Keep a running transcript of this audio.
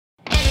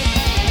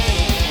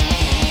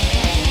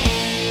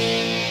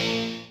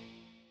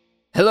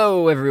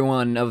Hello,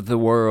 everyone of the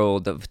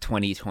world of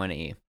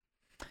 2020.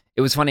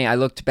 It was funny, I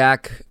looked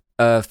back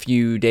a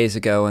few days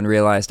ago and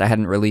realized I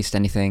hadn't released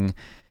anything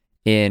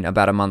in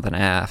about a month and a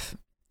half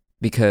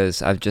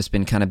because I've just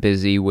been kind of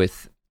busy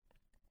with,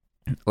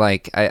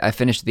 I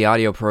finished the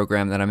audio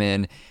program that I'm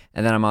in,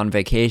 and then I'm on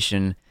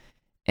vacation,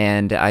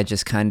 and I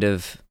just kind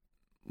of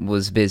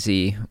was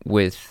busy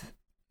with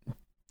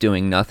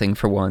doing nothing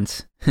for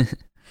once.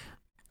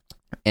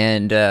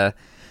 And,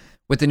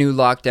 with the new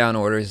lockdown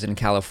orders in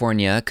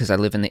California, because I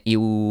live in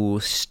the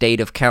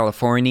state of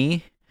California,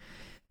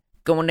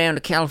 going down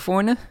to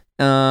California,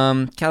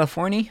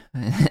 California,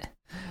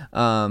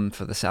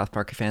 for the South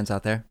Park fans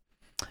out there.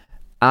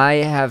 I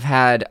have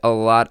had a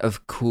lot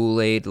of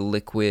Kool-Aid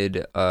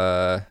liquid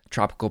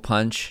tropical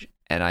punch,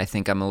 and I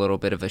think I'm a little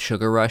bit of a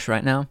sugar rush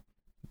right now.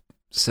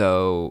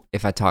 So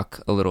if I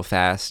talk a little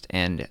fast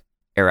and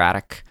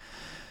erratic,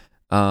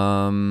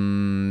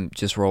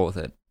 just roll with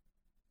it.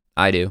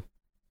 I do.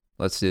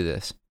 Let's do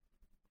this.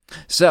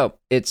 So,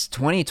 it's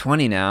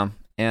 2020 now,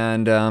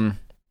 and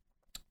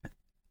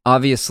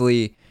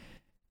obviously,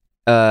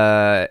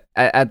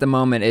 at the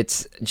moment,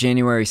 it's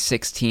January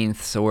 16th,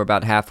 so we're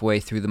about halfway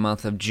through the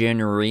month of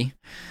January.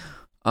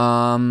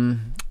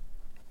 And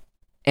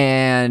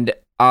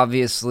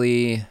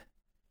obviously,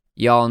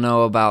 y'all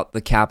know about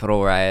the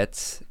Capitol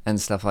riots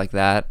and stuff like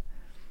that.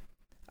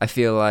 I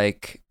feel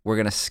like we're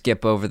going to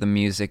skip over the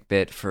music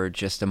bit for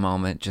just a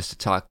moment, just to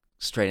talk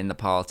straight into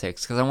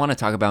politics, because I want to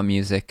talk about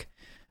music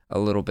a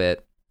little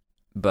bit,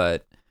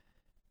 but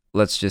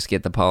let's just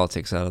get the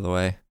politics out of the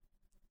way,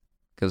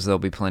 because there'll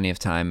be plenty of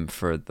time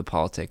for the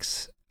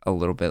politics a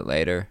little bit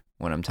later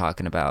when I'm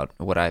talking about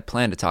what I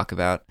plan to talk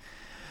about.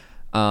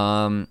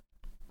 But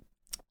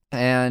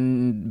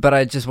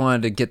I just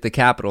wanted to get the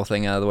Capitol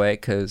thing out of the way,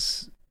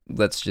 because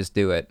let's just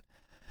do it.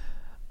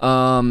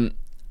 I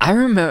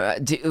remember,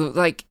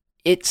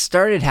 it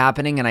started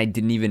happening and I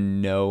didn't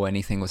even know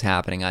anything was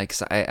happening.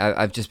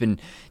 I've just been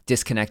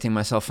disconnecting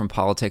myself from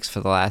politics for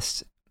the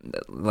last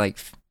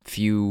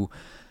few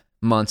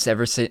months,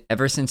 ever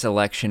since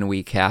election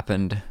week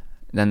happened.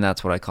 Then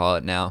that's what I call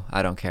it now.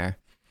 I don't care.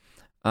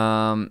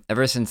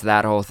 Ever since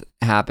that whole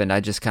happened,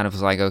 I just kind of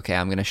was like, okay,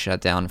 I'm gonna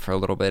shut down for a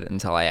little bit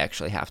until I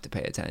actually have to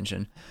pay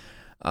attention.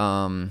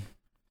 And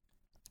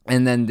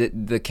then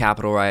the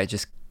Capitol riot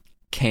just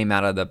came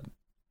out of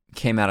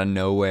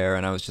nowhere,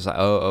 and I was just like,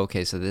 oh,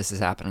 okay, so this is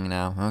happening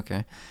now.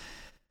 Okay.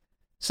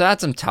 So I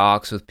had some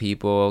talks with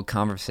people,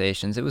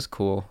 conversations. It was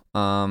cool.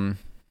 And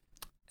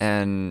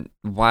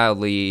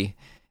wildly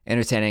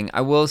entertaining. I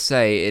will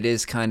say it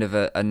is kind of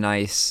a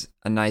nice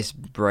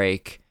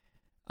break,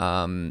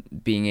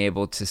 being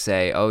able to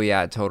say, oh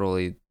yeah,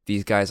 totally,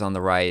 these guys on the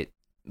right,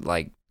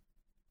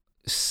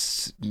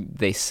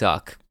 they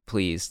suck,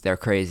 please, they're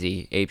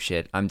crazy,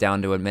 apeshit. I'm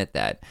down to admit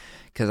that.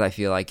 Because I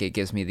feel like it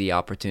gives me the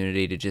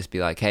opportunity to just be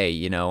like, hey,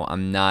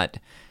 I'm not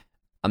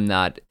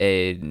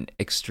an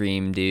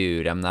extreme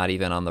dude. I'm not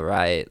even on the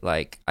right.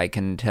 Like, I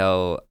can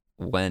tell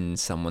when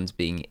someone's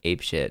being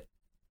apeshit.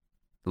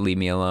 Leave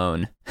me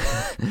alone.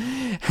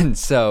 And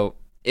so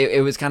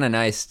it was kind of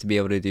nice to be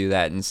able to do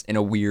that in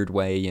a weird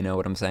way. You know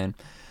what I'm saying?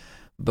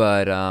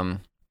 But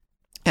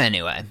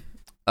anyway,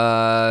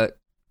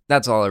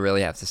 that's all I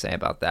really have to say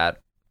about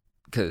that.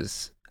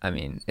 Because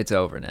it's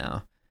over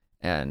now,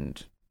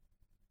 and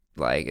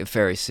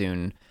very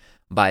soon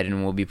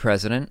Biden will be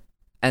president,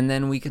 and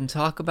then we can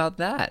talk about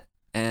that,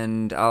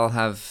 and I'll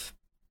have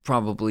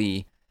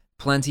probably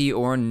plenty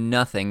or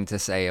nothing to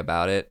say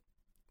about it.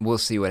 We'll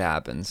see what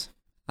happens.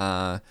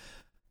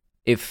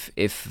 If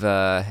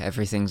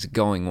everything's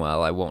going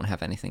well, I won't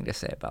have anything to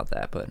say about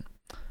that, but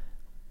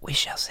we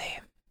shall see.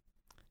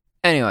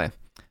 Anyway,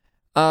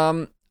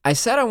 I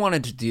said I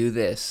wanted to do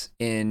this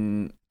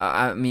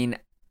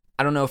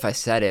I don't know if I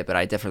said it, but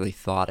I definitely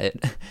thought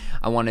it.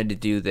 I wanted to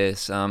do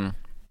this from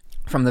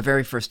the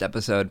very first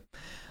episode,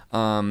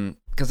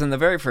 because in the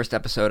very first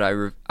episode,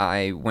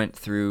 I went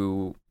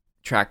through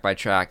track by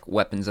track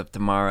Weapons of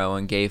Tomorrow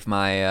and gave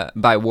my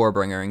by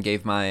Warbringer, and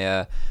gave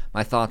my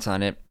my thoughts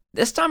on it.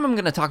 This time, I'm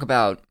gonna talk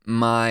about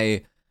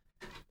my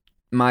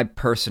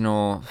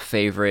personal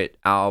favorite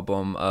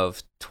album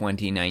of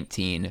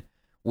 2019,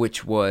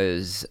 which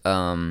was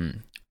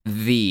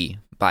V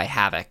by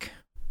Havoc.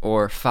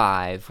 Or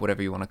 5,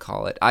 whatever you want to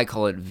call it. I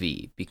call it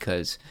V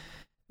because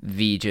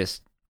V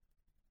just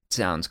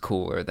sounds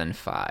cooler than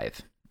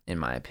 5, in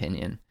my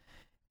opinion.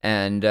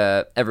 And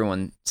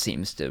everyone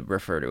seems to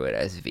refer to it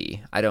as V.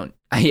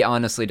 I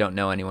honestly don't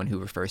know anyone who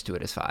refers to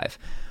it as 5.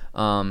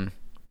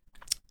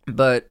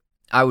 But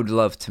I would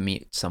love to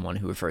meet someone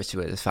who refers to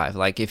it as 5.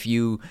 Like, if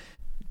you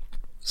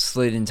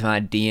slid into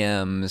my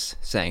DMs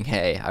saying,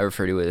 hey, I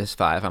refer to it as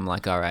 5, I'm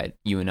like, all right,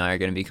 you and I are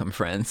going to become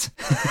friends.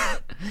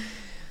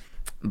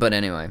 But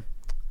anyway,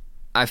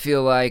 I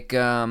feel like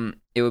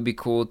it would be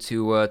cool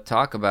to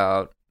talk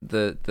about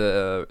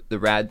the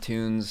rad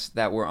tunes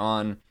that were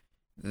on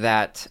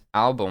that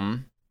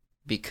album,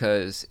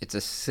 because it's a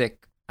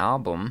sick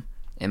album,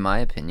 in my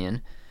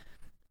opinion.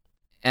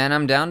 And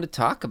I'm down to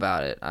talk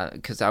about it,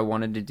 because I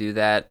wanted to do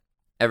that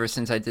ever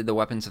since I did the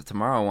Weapons of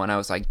Tomorrow one, I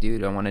was like,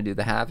 dude, I want to do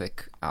the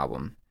Havoc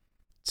album.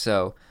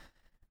 So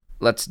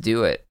let's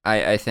do it.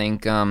 I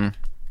think I'll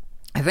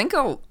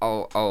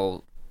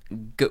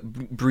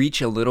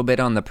breach a little bit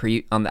on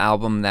the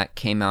album that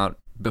came out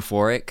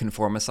before it,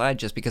 Conformicide,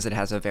 just because it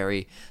has a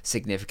very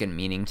significant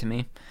meaning to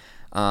me.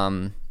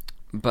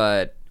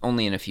 But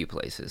only in a few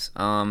places.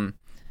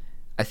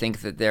 I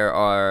think that there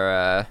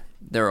are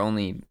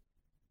only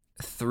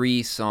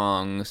 3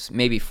 songs,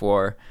 maybe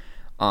 4,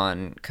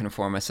 on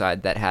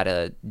Conformicide that had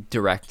a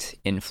direct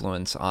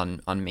influence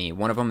on me.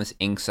 One of them is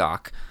Ink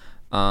Sock,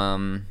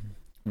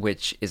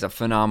 which is a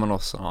phenomenal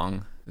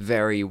song,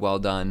 very well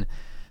done,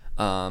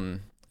 about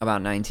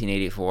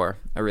 1984.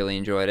 I really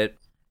enjoyed it.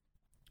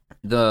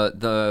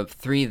 The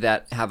 3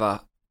 that have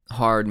a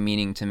hard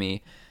meaning to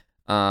me,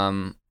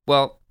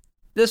 well,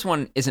 this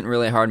one isn't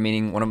really a hard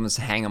meaning. One of them is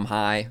Hang 'em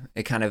High.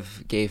 It kind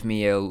of gave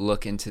me a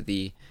look into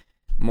the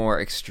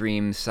more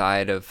extreme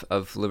side of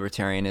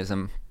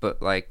libertarianism,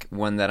 but like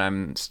one that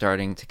I'm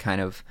starting to kind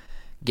of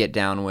get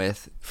down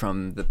with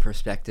from the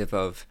perspective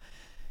of,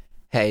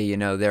 hey, you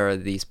know, there are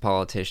these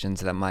politicians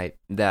there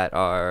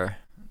are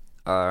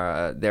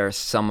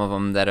some of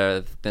them that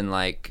have been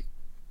like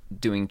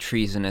doing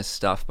treasonous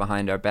stuff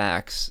behind our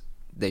backs.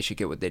 They should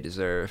get what they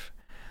deserve.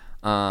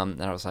 And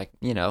I was like,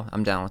 you know,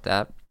 I'm down with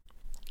that.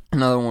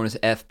 Another one was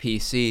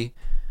FPC,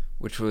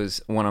 which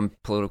was one on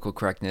political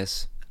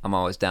correctness. I'm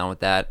always down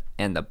with that.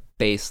 And the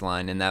bass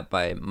line in that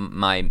by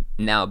my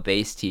now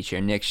bass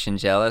teacher, Nick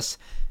Shingelis,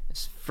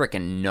 is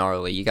freaking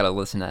gnarly. You gotta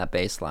listen to that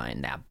bass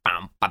line.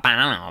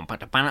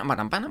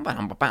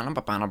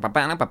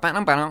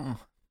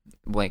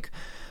 Like,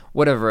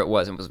 whatever it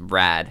was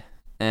rad.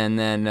 And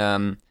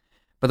then,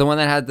 but the one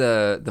that had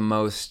the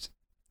most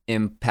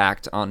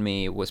impact on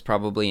me was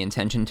probably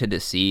Intention to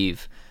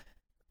Deceive.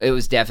 It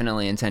was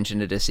definitely Intention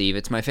to Deceive.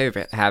 It's my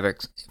favorite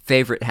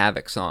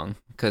Havoc song,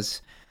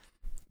 because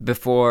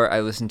before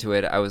I listened to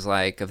it, I was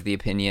like of the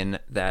opinion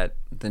that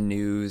the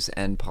news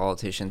and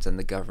politicians and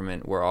the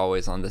government were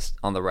always on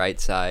the right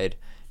side,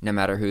 no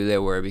matter who they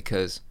were,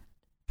 because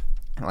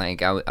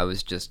like I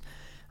was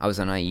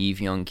a naive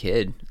young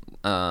kid,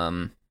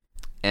 and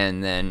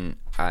then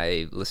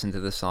I listened to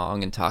the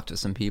song and talked to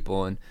some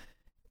people, and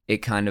it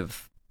kind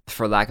of,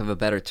 for lack of a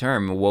better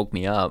term, woke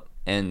me up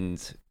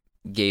and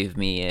gave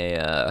me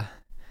and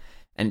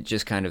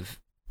just kind of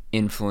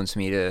influenced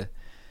me to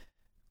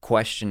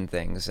question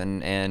things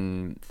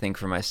and think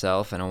for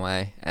myself in a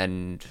way.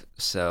 And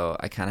so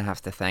I kind of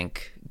have to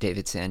thank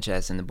David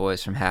Sanchez and the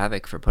boys from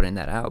Havoc for putting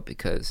that out,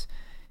 because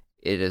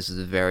it has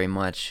very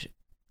much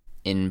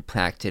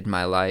impacted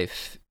my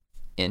life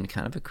in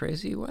kind of a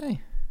crazy way.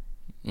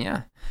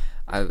 Yeah,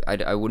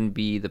 I wouldn't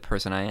be the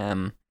person I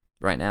am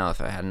right now if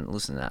I hadn't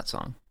listened to that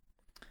song.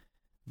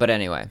 But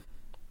anyway,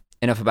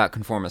 enough about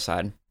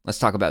Conformicide. Let's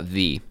talk about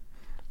V.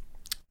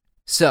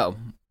 So,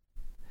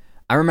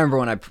 I remember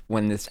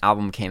when this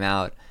album came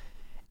out,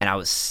 and I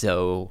was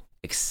so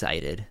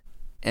excited.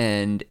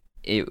 And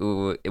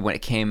when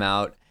it came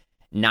out,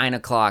 9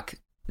 o'clock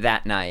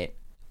that night,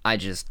 I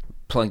just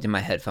plugged in my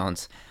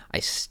headphones. I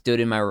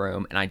stood in my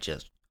room, and I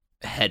just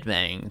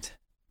headbanged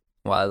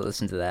while I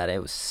listened to that.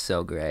 It was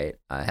so great.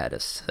 I had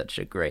such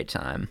a great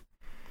time.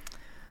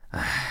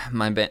 Some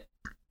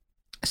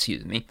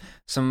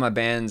of my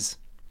bands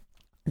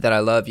that I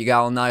love,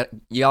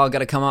 y'all got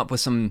to come up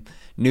with some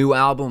new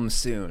albums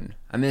soon.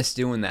 I miss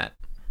doing that.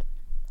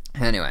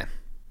 Anyway,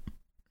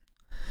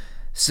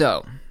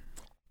 so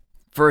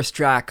first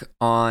track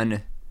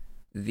on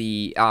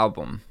the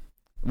album.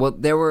 Well,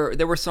 there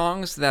were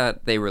songs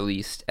that they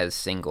released as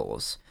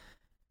singles.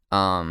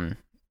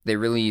 They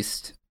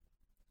released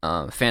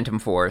Phantom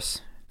Force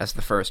as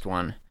the first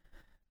one.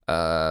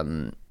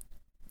 The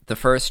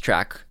first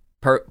track,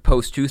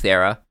 Post-Truth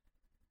Era,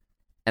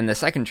 and the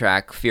second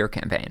track, Fear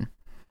Campaign.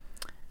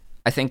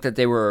 I think that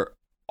they were,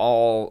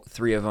 all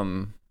 3 of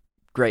them,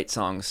 great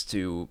songs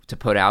to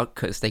put out,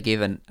 because they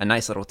gave a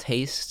nice little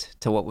taste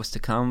to what was to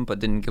come, but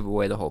didn't give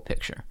away the whole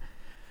picture.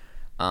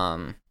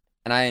 And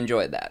I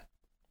enjoyed that.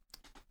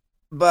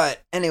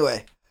 But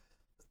anyway,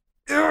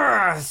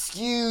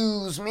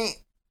 excuse me.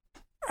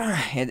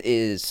 It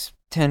is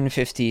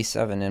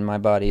 10:57 and my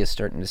body is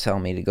starting to tell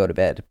me to go to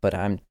bed, but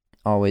I'm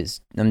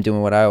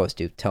doing what I always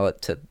do, tell it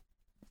to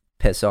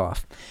piss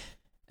off.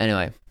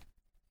 Anyway,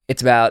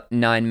 it's about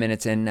 9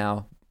 minutes in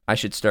now. I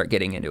should start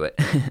getting into it.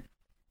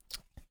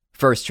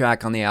 First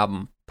track on the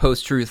album,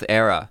 Post-Truth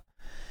Era.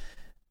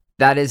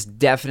 That is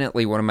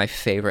definitely one of my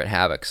favorite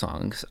Havoc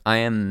songs. I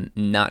am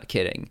not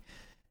kidding.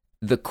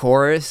 The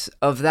chorus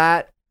of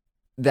that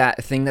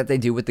thing that they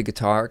do with the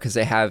guitar, because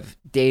they have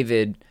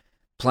David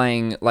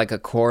playing like a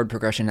chord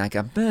progression, like a,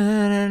 I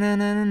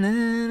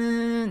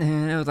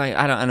was like,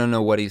 I don't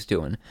know what he's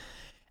doing.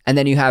 And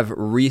then you have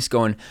Reese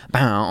going,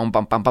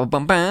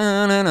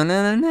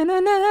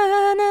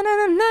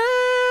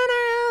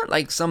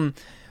 like some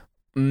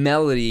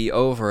melody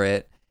over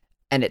it,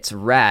 and it's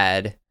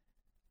rad.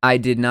 I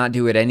did not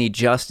do it any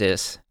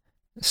justice,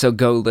 so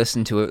go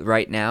listen to it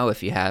right now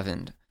if you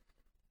haven't.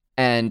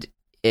 And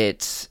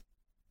it's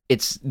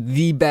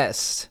the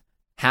best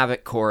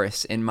Havoc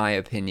chorus, in my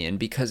opinion,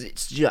 because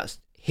it's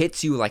just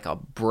hits you like a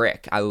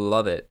brick. I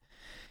love it.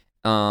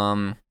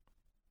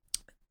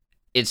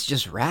 It's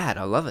just rad.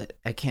 I love it.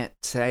 I can't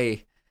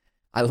say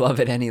I love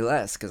it any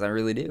less because I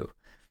really do.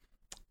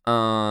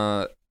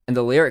 And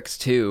the lyrics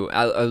too.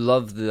 I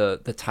love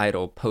the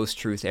title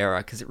Post-Truth Era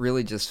because it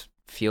really just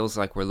feels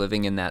like we're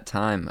living in that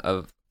time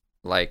of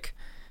like.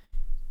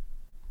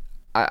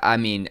 I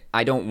mean,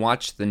 I don't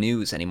watch the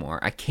news anymore.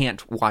 I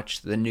can't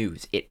watch the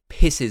news. It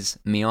pisses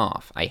me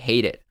off. I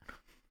hate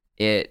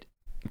it.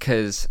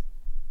 Because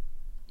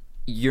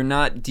you're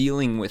not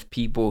dealing with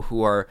people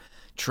who are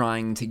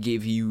trying to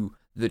give you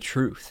the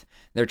truth.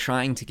 They're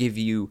trying to give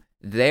you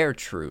their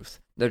truth.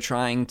 They're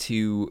trying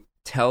to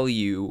tell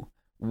you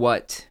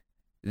what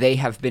they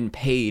have been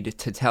paid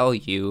to tell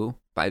you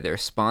by their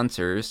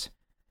sponsors.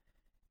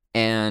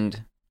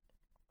 And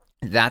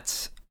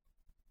that's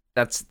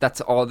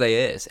all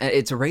they is. And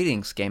it's a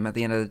ratings game at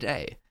the end of the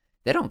day.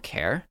 They don't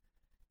care.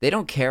 They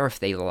don't care if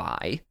they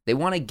lie. They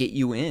want to get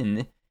you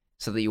in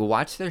so that you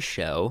watch their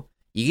show.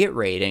 You get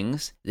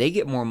ratings. They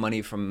get more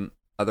money from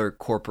other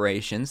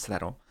corporations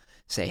that'll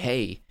say,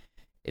 hey,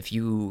 if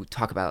you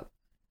talk about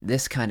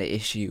this kind of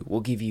issue, we'll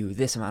give you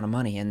this amount of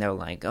money. And they're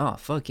like, oh,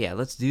 fuck yeah,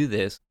 let's do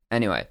this.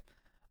 Anyway,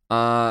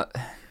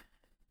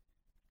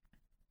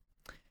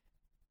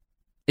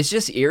 it's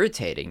just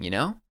irritating, you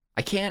know?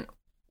 I can't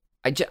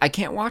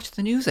watch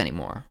the news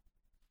anymore.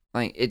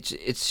 Like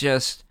it's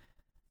just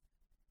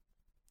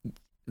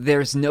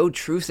there's no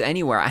truth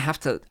anywhere. I have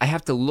to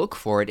look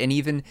for it, and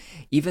even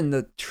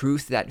the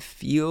truth that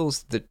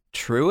feels the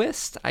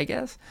truest, I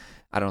guess.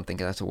 I don't think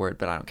that's a word,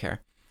 but I don't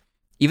care.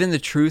 Even the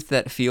truth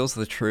that feels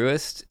the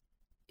truest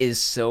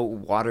is so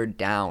watered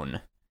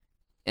down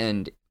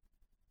and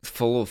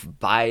full of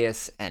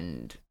bias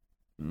and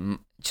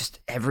just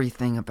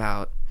everything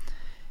about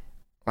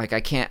like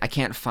I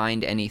can't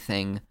find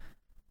anything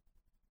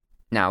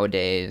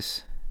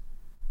nowadays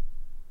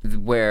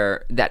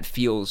where that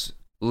feels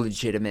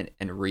legitimate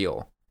and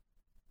real.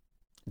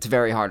 It's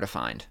very hard to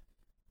find.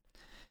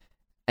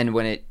 And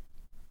when it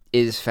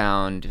is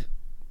found,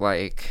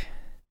 like,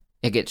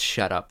 it gets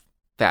shut up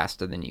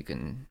faster than you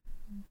could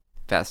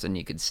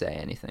say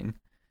anything.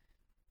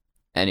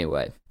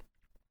 Anyway,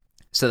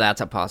 so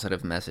that's a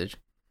positive message.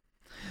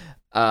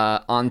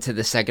 On to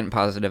the second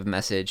positive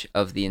message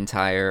of the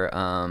entire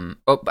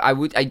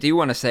I do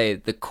want to say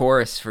the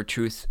chorus for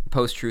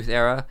Post-Truth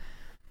Era,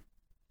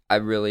 I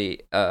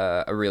really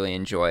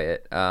enjoy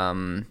it.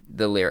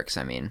 The lyrics,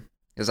 I mean,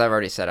 because I've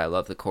already said I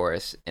love the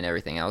chorus and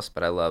everything else,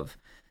 but I love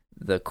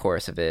the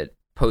chorus of it.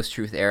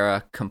 Post-Truth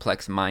Era,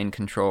 complex mind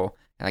control.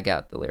 I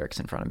got the lyrics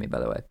in front of me, by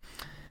the way.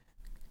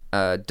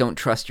 Don't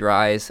trust your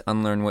eyes,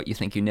 unlearn what you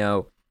think you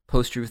know.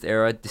 Post-Truth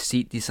Era,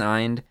 deceit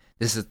designed.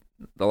 This is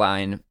the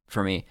line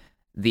for me.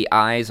 The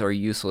eyes are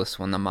useless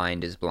when the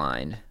mind is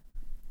blind.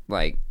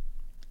 Like,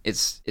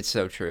 it's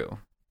so true.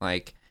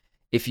 Like,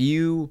 if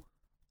you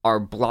are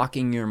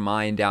blocking your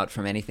mind out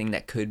from anything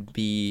that could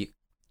be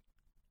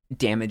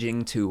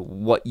damaging to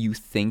what you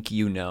think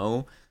you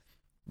know,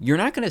 you're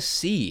not going to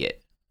see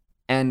it.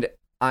 And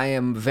I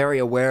am very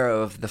aware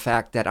of the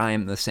fact that I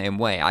am the same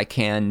way. I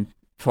can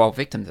fall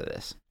victim to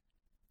this.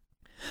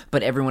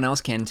 But everyone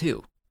else can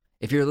too.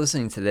 If you're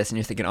listening to this and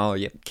you're thinking, oh,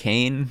 yep,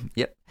 Kane,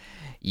 yep,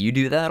 you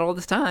do that all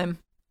the time.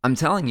 I'm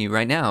telling you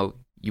right now,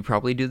 you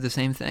probably do the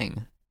same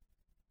thing.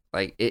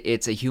 Like,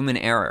 it's a human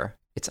error.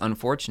 It's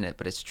unfortunate,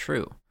 but it's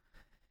true.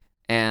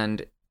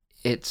 And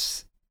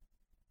it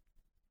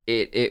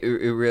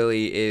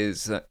really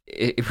is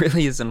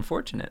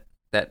unfortunate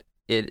that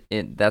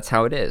that's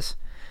how it is.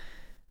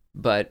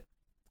 But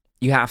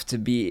you have to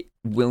be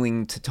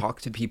willing to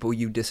talk to people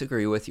you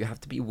disagree with. You have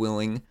to be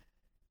willing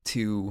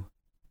to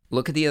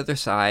look at the other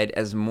side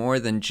as more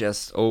than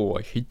just, oh,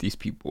 I hate these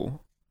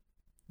people.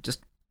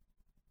 Just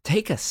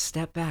take a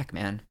step back,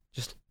 man.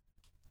 Just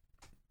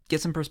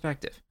get some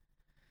perspective.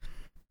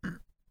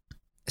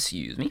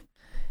 Excuse me.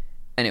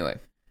 Anyway,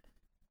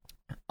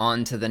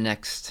 on to the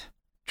next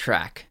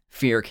track,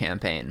 Fear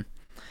Campaign.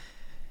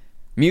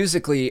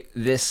 Musically,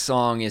 this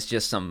song is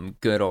just some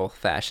good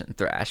old-fashioned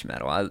thrash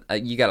metal.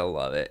 You gotta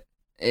love it.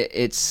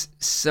 It's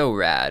so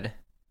rad.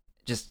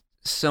 Just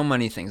so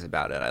many things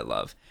about it I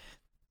love.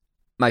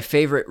 My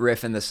favorite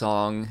riff in the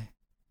song,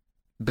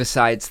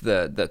 besides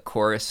the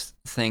chorus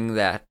thing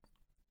that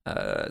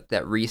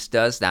Reese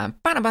does, that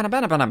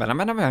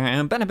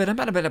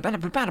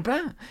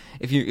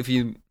if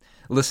you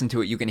listen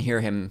to it, you can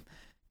hear him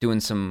doing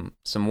some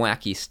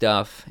wacky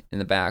stuff in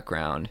the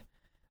background,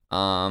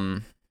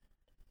 and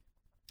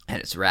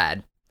it's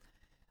rad.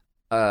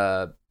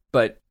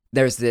 But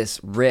there's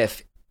this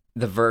riff,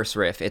 the verse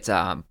riff. It's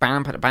you'll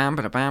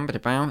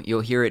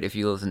hear it if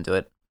you listen to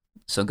it.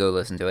 So go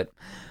listen to it.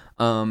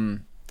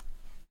 And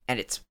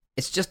it's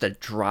just a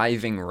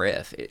driving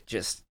riff.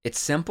 It's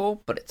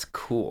simple, but it's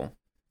cool,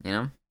 you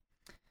know?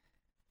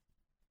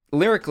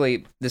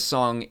 Lyrically, this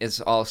song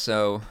is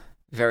also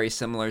very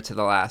similar to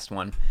the last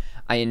one.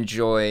 I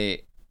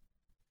enjoy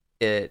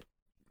it,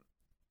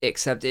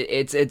 except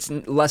it's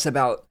less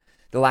about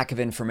the lack of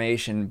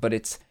information, but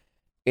it's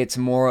It's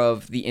more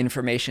of the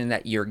information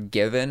that you're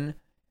given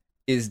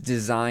is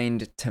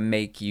designed to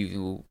make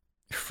you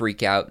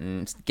freak out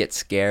and get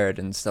scared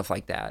and stuff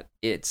like that.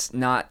 It's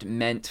not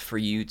meant for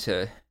you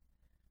to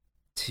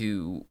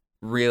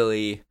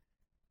really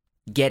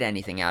get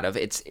anything out of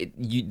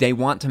they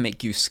want to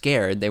make you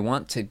scared. They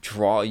want to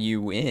draw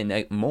you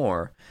in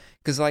more,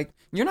 because like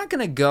you're not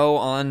gonna go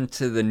on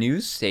to the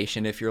news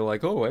station if you're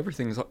like, oh,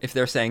 if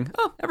they're saying,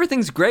 oh,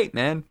 everything's great,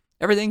 man,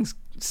 everything's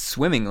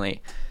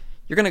swimmingly.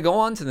 You're gonna go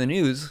on to the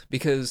news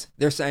because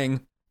they're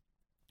saying,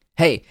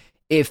 hey,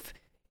 if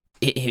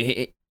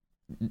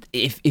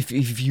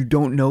you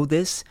don't know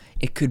this,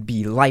 it could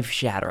be life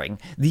shattering.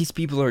 These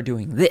people are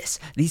doing this.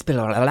 These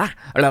blah, blah, blah,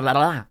 blah,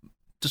 blah.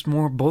 Just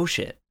more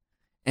bullshit.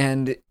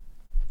 And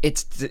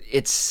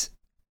it's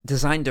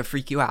designed to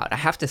freak you out. I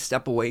have to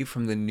step away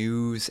from the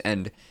news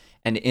and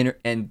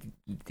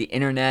the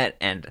internet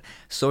and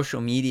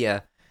social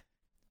media,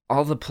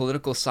 all the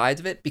political sides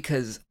of it,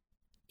 because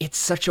it's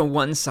such a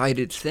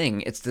one-sided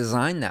thing. It's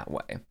designed that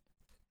way.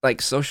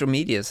 Like social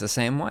media is the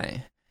same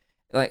way.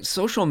 Like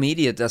social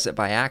media does it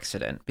by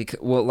accident, because,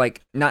 well,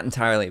 like not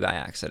entirely by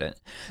accident.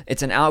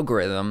 It's an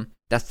algorithm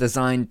that's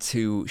designed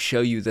to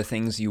show you the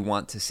things you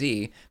want to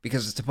see,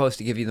 because it's supposed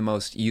to give you the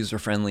most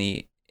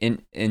user-friendly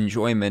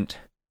enjoyment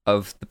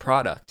of the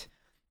product.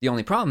 The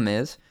only problem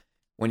is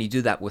when you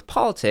do that with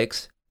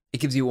politics, it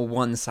gives you a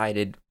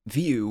one-sided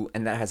view,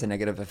 and that has a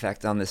negative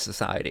effect on this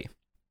society.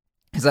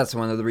 Because that's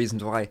one of the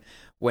reasons why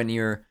when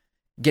you're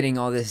getting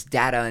all this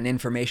data and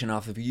information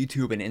off of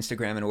YouTube and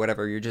Instagram and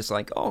whatever, you're just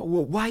like, oh,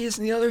 well, why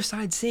isn't the other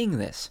side seeing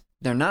this?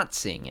 They're not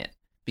seeing it,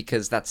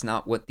 because that's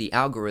not what the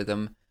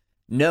algorithm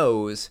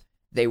knows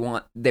they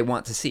want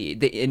to see.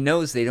 It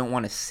knows they don't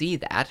want to see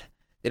that.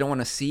 They don't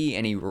want to see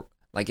any,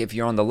 like if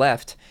you're on the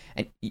left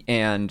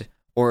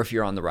or if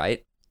you're on the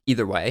right,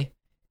 either way,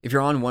 if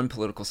you're on one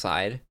political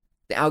side,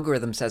 the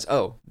algorithm says,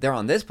 oh, they're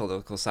on this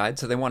political side,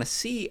 so they want to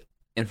see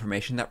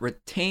information that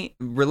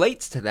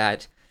relates to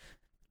that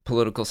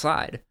political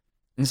side.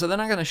 And so they're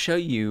not going to show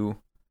you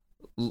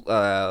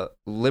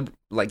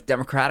like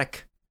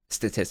Democratic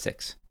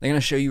statistics. They're going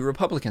to show you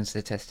Republican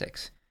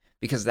statistics,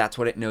 because that's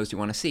what it knows you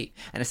want to see.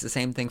 And it's the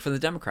same thing for the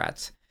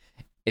Democrats.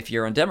 If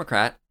you're a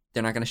Democrat,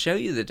 they're not going to show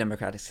you the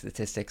Democratic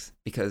statistics,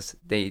 because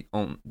they're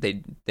going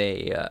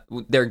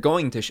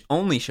to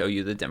only show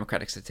you the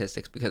Democratic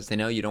statistics because they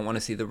know you don't want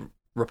to see the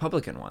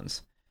Republican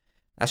ones.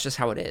 That's just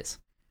how it is.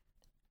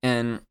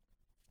 And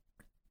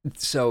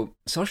so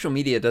social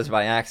media does it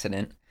by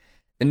accident.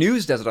 The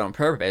news does it on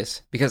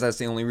purpose, because that's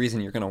the only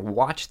reason you're going to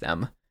watch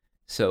them.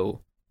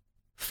 So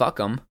fuck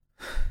them.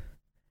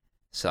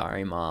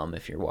 Sorry, Mom,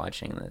 if you're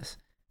watching this,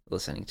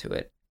 listening to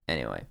it.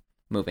 Anyway,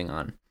 moving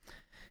on.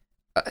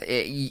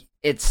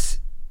 It's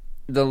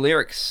the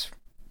lyrics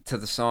to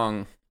the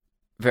song,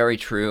 very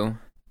true.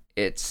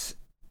 They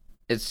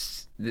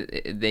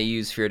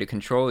use fear to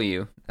control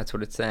you. That's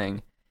what it's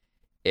saying.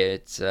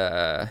 It's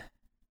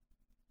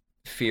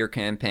fear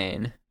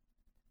campaign.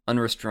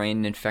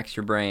 Unrestrained infects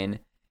your brain.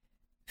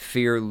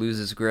 Fear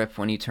loses grip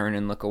when you turn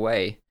and look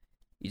away.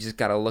 You just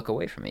gotta look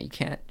away from it. You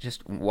can't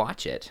just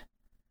watch it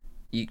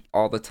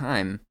all the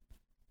time,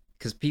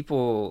 because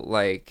people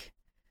like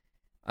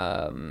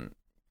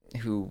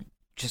who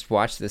just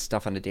watch this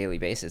stuff on a daily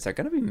basis are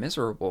gonna be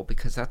miserable,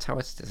 because that's how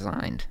it's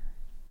designed.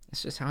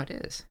 It's just how it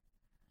is.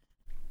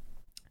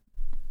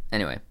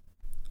 Anyway,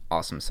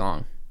 awesome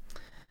song.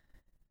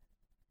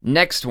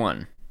 Next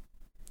one.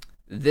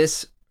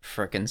 This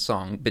frickin'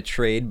 song,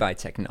 Betrayed by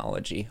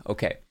Technology.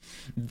 Okay,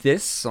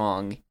 this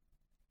song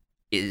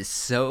is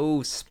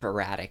so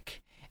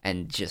sporadic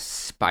and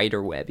just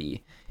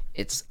spiderwebby.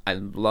 I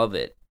love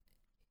it.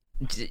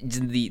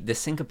 The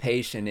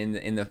syncopation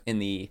in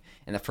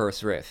the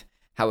first riff,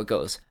 how it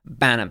goes,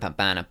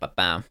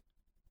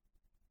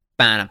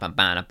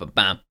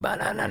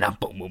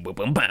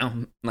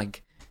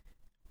 like,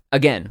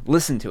 again,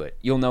 listen to it,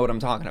 you'll know what I'm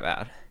talking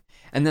about.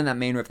 And then that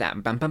main riff, that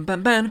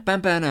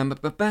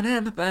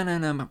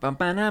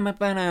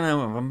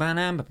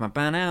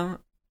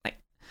like,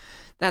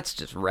 that's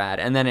just rad.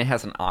 And then it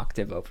has an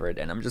octave over it,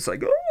 and I'm just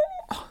like,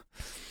 oh,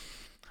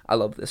 I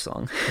love this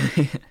song.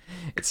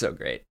 It's so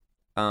great.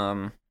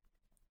 And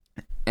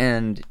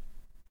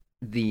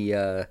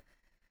the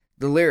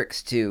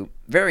lyrics too,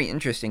 very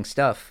interesting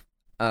stuff.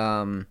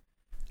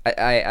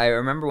 I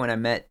remember when I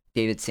met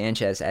David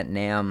Sanchez at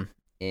NAMM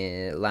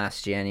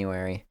last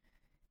January,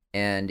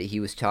 and he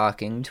was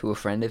talking to a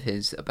friend of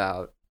his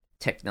about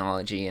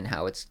technology and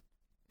how it's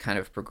kind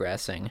of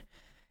progressing.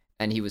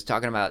 And he was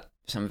talking about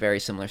some very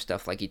similar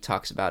stuff like he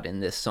talks about in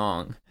this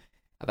song,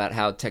 about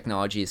how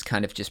technology is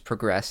kind of just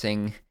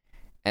progressing,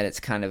 and it's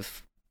kind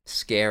of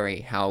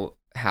scary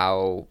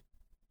how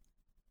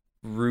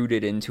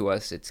rooted into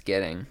us it's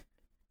getting.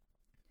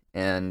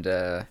 And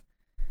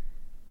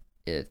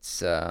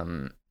it's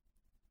and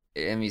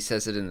he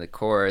says it in the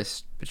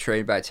chorus,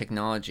 betrayed by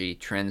technology,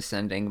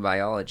 transcending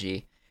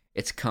biology,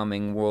 it's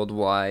coming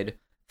worldwide,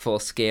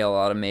 full-scale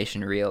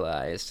automation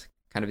realized.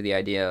 Kind of the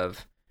idea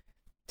of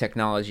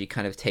technology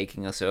kind of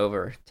taking us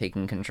over,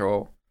 taking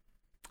control.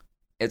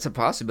 it's a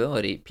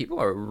possibility. People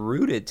are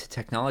rooted to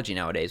technology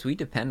nowadays. We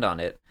depend on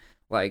it.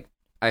 Like,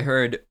 I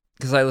heard,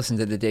 because I listened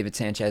to the David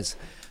Sanchez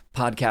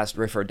podcast,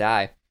 Riff or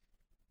Die,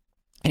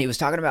 and he was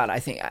talking about, I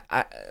think,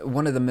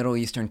 one of the Middle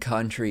Eastern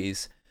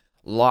countries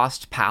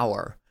lost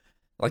power,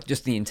 like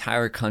just the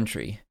entire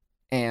country.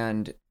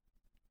 And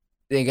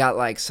they got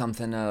like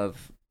something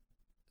of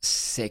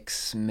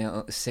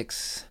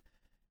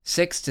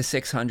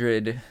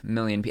 600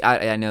 million people.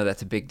 I know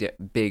that's a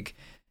big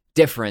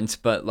difference,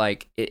 but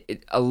like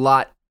a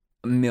lot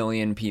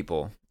million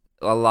people,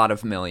 a lot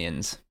of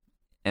millions,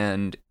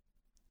 and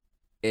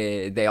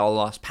they all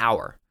lost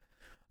power.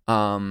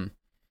 And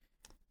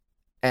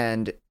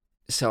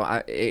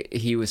so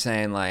he was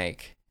saying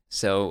like,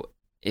 so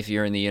if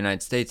you're in the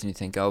United States and you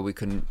think, oh, we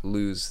couldn't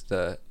lose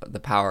the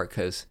power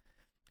because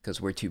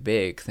we're too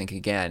big, think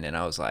again. And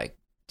I was like,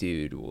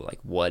 dude, like,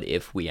 what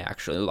if we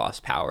actually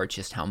lost power?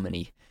 Just how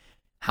many,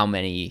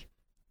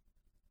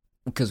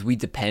 because we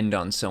depend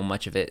on so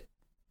much of it,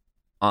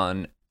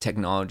 on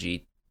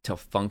technology to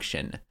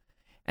function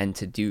and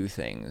to do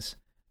things.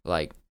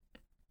 Like,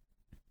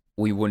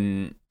 we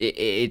wouldn't,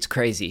 it's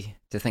crazy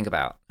to think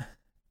about.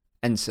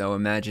 And so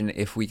imagine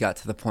if we got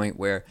to the point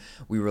where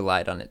we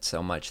relied on it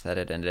so much that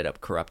it ended up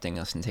corrupting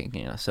us and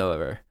taking us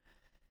over.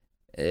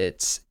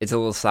 It's a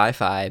little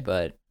sci-fi,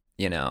 but,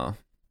 you know,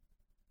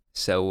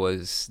 so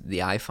was the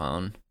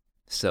iPhone,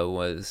 so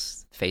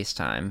was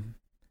FaceTime,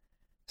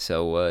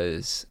 so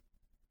was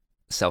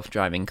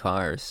self-driving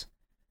cars.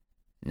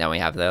 Now we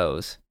have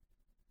those.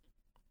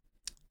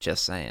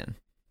 Just saying.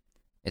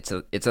 It's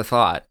a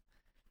thought.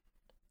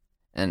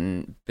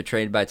 And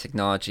Betrayed by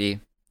Technology,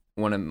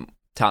 one of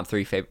top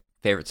 3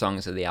 favorite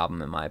songs of the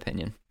album, in my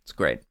opinion. It's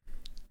great.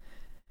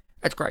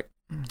 It's great.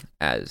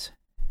 As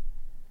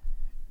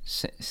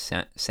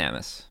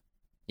Samus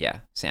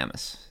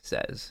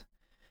says.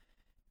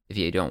 If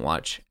you don't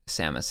watch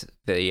Samus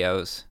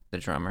videos, the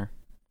drummer,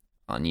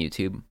 on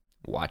YouTube,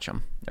 watch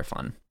them. They're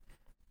fun.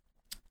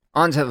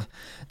 On to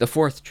the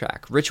 4th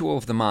track, Ritual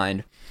of the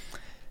Mind.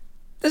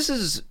 This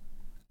is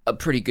a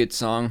pretty good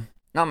song.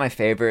 Not my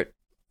favorite,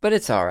 but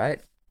it's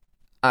alright.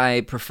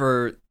 I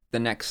prefer the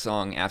next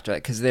song after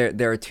that, because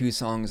there are 2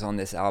 songs on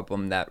this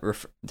album that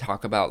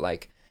talk about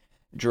like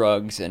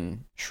drugs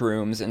and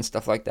shrooms and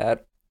stuff like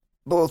that.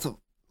 Both of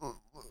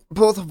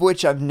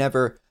which I've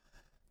never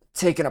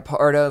taken a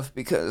part of,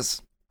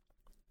 because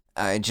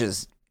I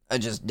just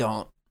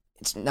don't.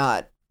 It's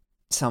not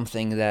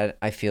something that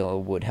I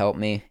feel would help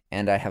me,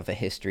 and I have a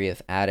history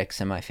of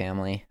addicts in my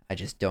family. I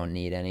just don't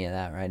need any of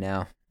that right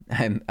now.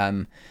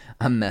 I'm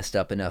messed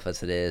up enough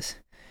as it is,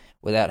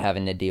 without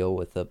having to deal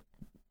with the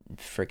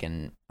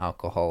freaking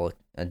alcohol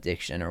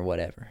addiction or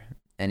whatever,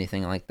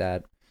 anything like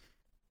that.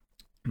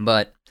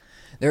 But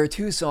there are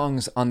 2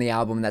 songs on the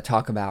album that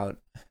talk about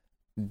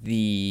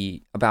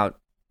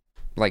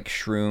like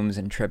shrooms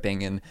and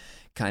tripping and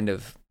kind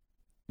of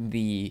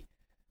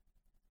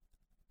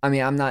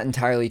I'm not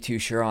entirely too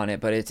sure on it,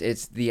 but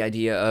it's the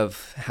idea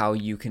of how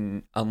you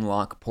can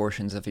unlock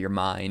portions of your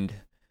mind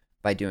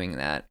by doing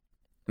that,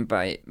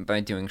 by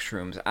doing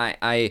shrooms.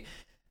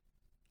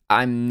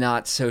 I'm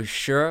not so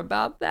sure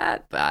about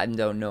that, but I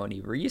don't know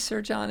any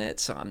research on it,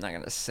 so I'm not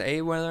going to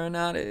say whether or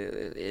not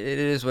it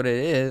is what it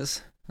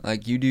is.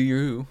 Like, you do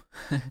you.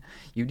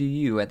 You do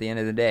you at the end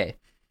of the day.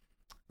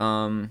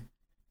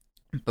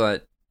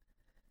 But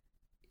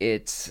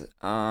it's,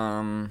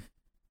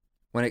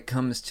 when it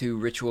comes to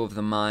Ritual of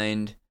the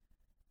Mind,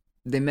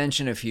 they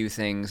mention a few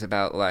things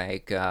about,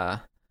 like,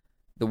 the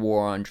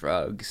war on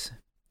drugs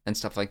and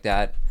stuff like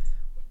that,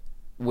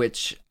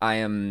 which I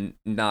am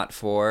not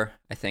for.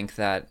 I think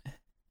that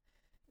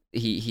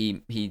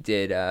he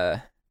did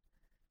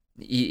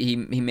he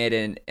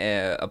made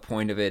a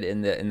point of it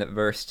in the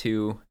verse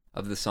 2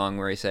 of the song,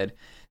 where he said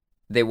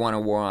they want a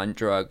war on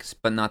drugs,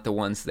 but not the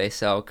ones they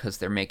sell, because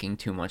they're making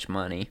too much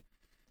money.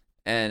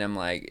 And I'm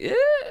like,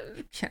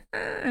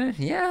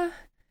 yeah.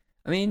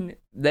 I mean,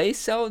 they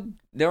sell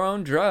their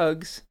own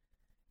drugs,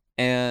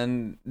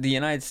 and the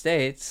United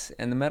States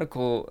and the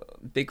medical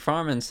big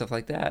pharma and stuff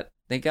like that,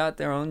 they got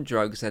their own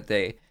drugs that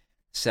they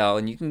sell,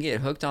 and you can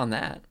get hooked on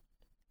that.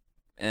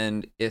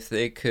 And if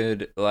they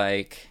could,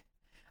 like,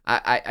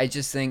 I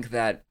just think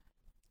that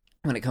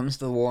when it comes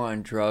to the war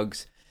on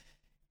drugs,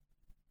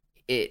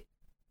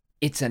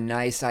 it's a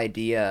nice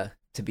idea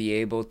to be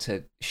able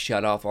to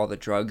shut off all the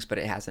drugs, but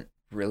it hasn't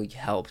really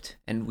helped,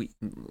 and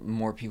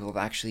more people have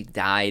actually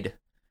died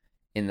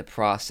in the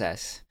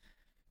process.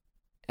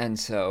 And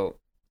so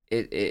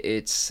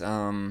it's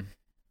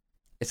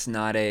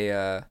not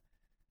a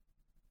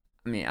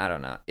I mean, I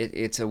don't know.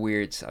 It's a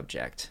weird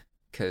subject,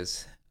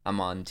 because I'm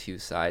on 2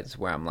 sides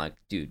where I'm like,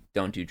 dude,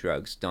 don't do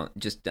drugs. Don't.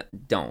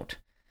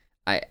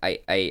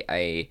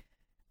 I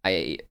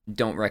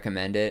don't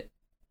recommend it.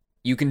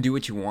 You can do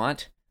what you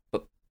want,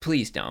 but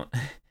please don't.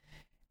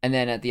 And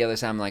then at the other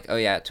side, I'm like, oh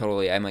yeah,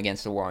 totally, I'm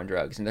against the war on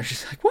drugs. And they're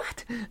just like,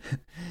 what?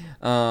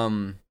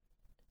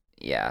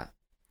 Yeah.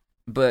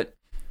 But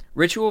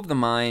Ritual of the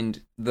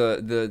Mind,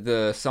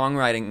 the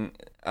songwriting,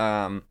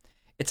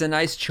 it's a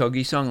nice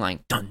chuggy song,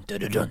 like dun dun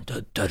dun dun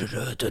dun dun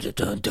dun dun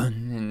dun dun,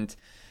 and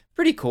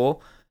pretty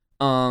cool.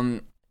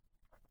 Um,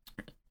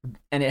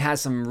 and it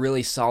has some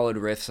really solid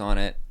riffs on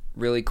it,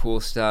 really cool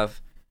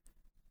stuff.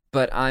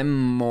 But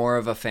I'm more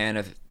of a fan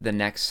of the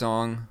next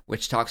song,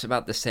 which talks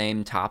about the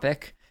same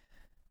topic,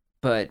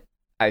 but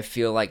I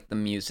feel like the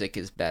music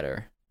is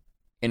better.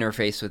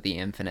 Interface with the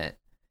Infinite.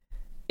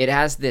 It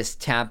has this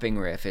tapping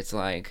riff. It's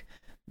like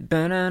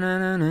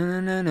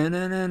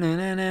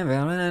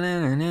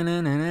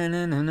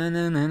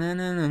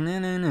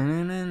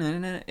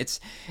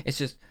it's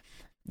just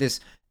this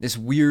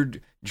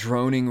weird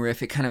droning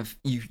riff. It kind of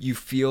you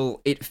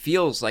feel, it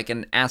feels like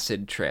an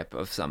acid trip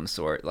of some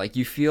sort. Like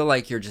you feel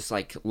like you're just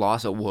like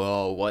lost of,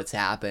 whoa, what's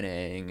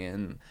happening?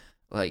 And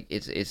like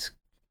it's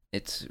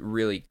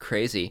really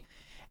crazy.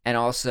 And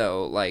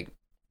also like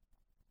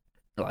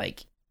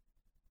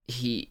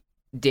he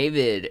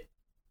David,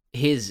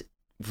 his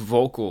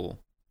vocals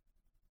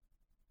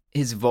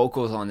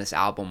on this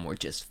album were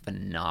just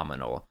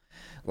phenomenal.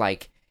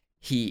 Like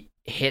he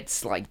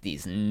hits like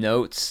these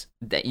notes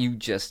that you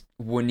just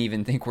wouldn't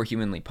even think were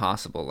humanly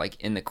possible. Like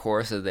in the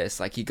chorus of this,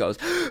 like he goes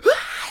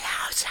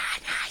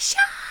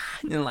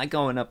and like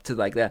going up to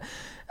like the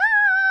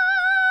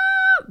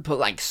but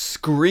like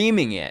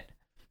screaming it,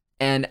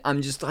 and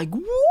I'm just like,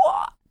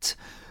 what?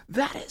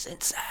 That is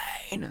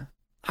insane.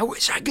 I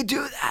wish I could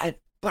do that,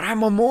 but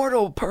I'm a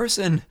mortal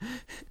person.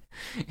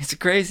 It's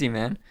crazy,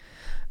 man.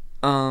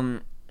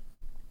 And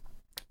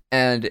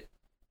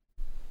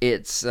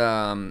it's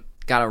got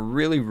a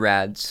really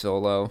rad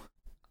solo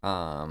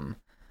that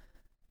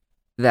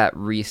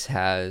Reese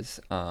has,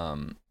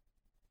 and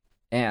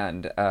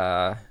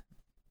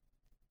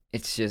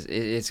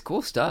it's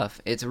cool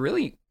stuff. It's a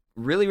really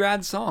really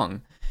rad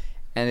song,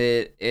 and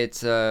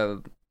it's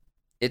a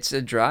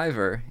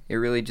driver. It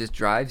really just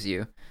drives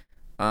you,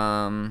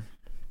 and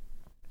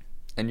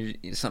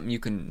something you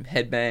can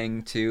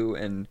headbang to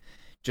and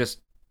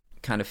just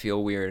kind of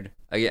feel weird.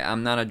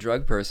 I'm not a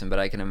drug person, but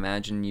I can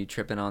imagine you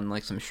tripping on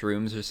like some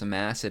shrooms or some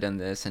acid in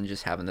this and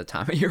just having the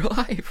time of your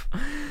life.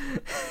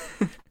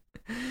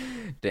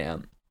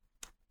 Damn.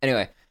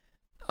 Anyway,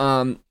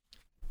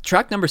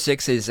 track number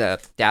 6 is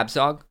Dab's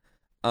Dog,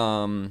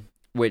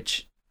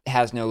 which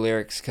has no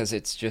lyrics because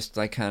it's just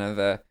like kind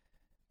of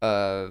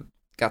a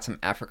got some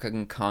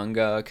African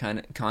conga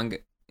kind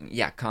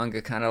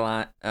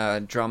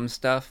of drum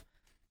stuff.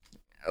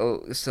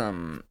 Oh,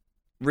 some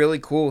really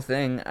cool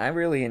thing. I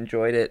really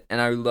enjoyed it,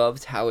 and I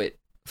loved how it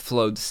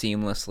flowed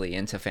seamlessly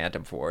into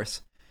Phantom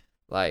Force.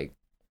 Like,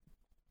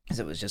 cause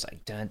it was just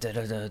like when I'm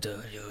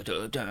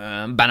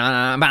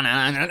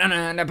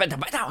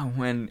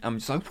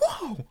just like,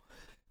 whoa,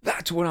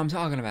 that's what I'm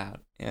talking about.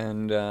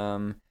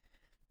 And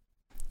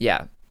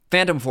yeah,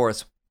 Phantom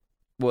Force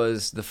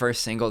was the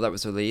first single that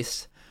was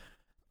released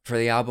for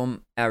the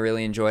album. I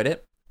really enjoyed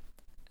it.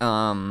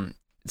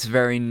 It's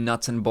very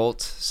nuts and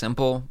bolts,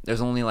 simple.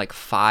 There's only like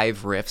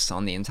 5 riffs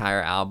on the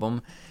entire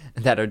album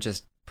that are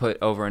just put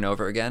over and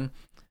over again.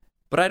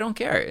 But I don't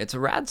care. It's a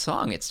rad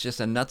song. It's just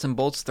a nuts and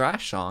bolts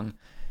thrash song.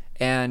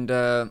 And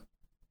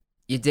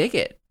you dig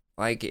it.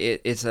 Like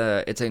it's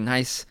a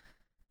nice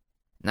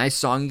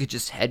song you could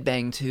just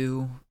headbang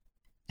to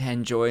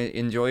and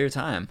enjoy your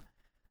time.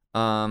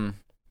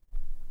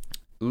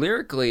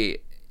 Lyrically,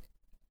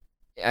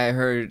 I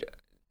heard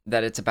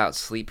that it's about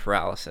sleep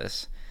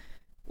paralysis,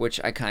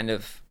 which I kind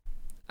of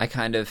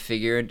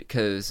figured,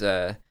 because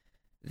the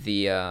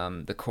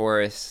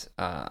chorus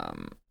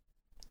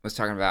was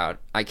talking about,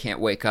 I can't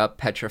wake up,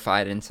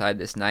 petrified inside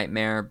this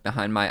nightmare,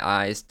 behind my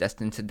eyes,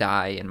 destined to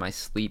die in my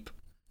sleep,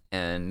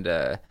 and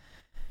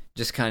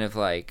just kind of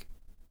like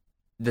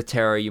the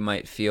terror you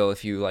might feel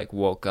if you like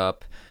woke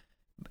up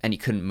and you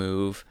couldn't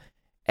move,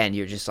 and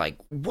you're just like,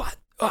 what?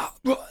 Oh,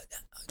 what?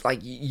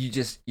 Like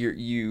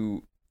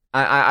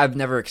I've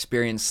never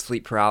experienced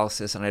sleep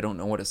paralysis, and I don't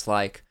know what it's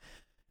like.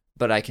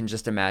 But I can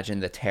just imagine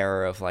the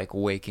terror of like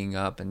waking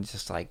up and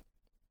just like,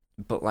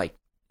 but like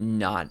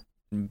not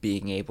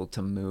being able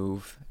to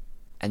move.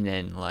 And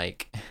then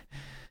like,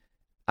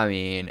 I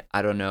mean,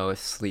 I don't know if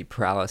sleep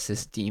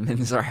paralysis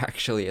demons are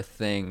actually a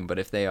thing, but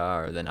if they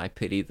are, then I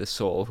pity the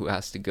soul who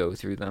has to go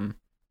through them.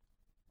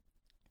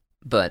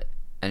 But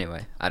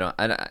anyway, I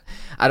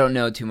don't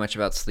know too much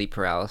about sleep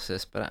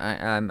paralysis, but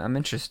I'm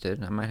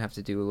interested. I might have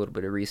to do a little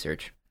bit of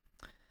research.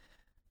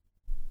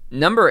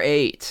 Number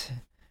 8.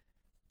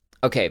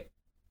 Okay,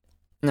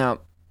 now,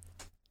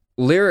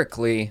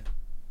 lyrically,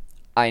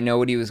 I know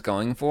what he was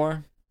going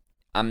for.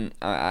 I'm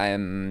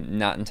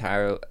not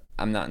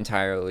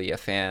entirely a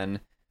fan,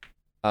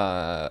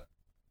 but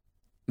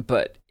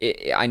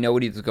I know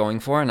what he was going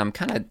for, and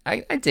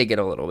I dig it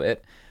a little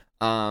bit.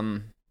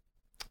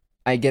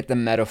 I get the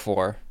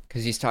metaphor,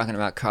 because he's talking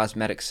about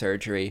cosmetic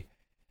surgery,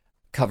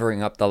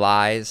 covering up the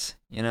lies,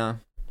 you know?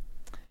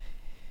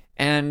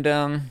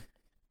 And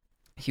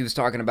he was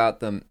talking about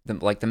the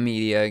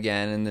media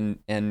again,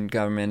 and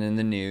government and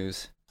the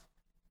news.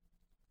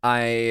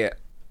 I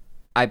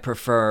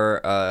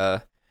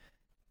prefer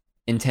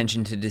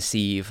Intention to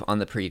Deceive on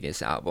the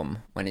previous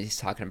album, when he's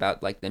talking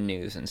about like the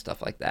news and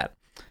stuff like that.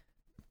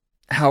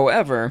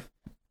 However,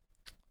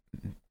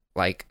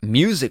 like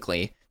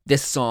musically,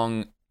 this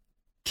song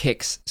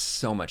kicks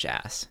so much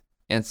ass.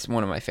 It's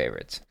one of my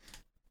favorites.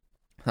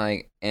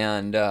 Like,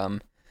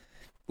 and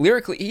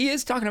lyrically, he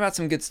is talking about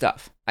some good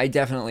stuff. I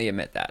definitely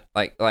admit that.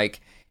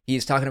 Like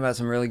he's talking about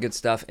some really good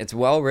stuff. It's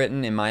well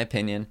written, in my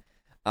opinion.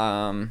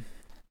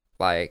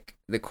 Like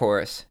the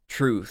chorus,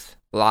 truth,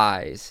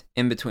 lies,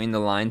 in between the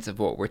lines of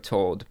what we're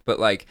told, but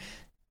like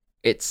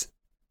it's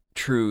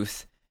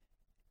truth,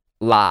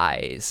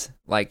 lies,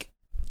 like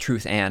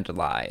truth and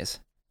lies.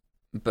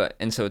 But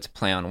and so it's a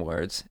play on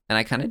words, and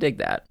I kind of dig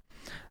that.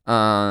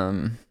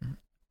 Um,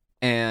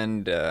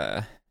 and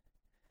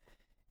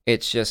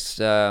it's just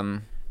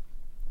like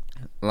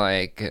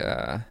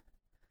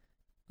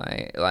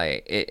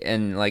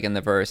and like in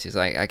the verse, he's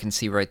like, I can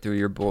see right through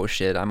your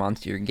bullshit. I'm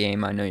onto your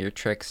game. I know your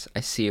tricks. I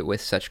see it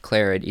with such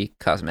clarity.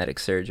 Cosmetic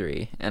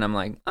surgery, and I'm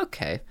like,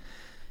 okay,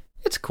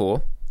 it's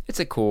cool. It's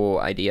a cool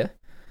idea.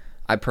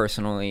 I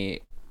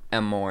personally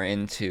am more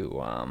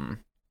into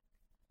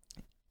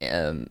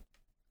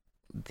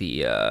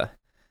the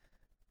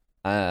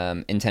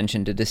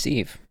intention to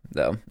deceive,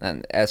 though,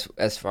 and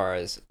as far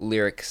as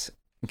lyrics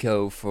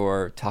go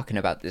for talking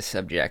about this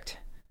subject.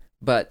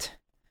 But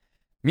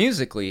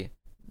musically,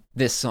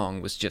 this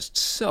song was just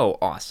so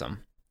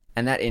awesome.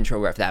 And that intro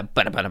riff, that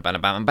and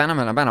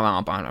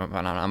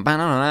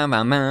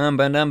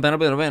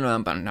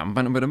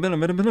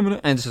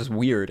it's just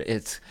weird.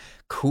 It's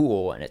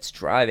cool and it's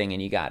driving,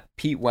 and you got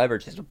Pete Weber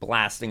just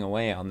blasting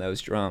away on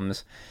those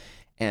drums,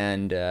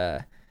 and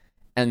the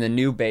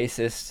new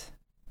bassist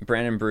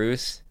Brandon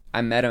Bruce.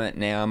 I met him at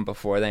NAMM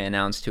before they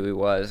announced who he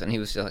was, and he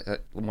was just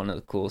like one of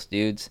the coolest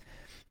dudes.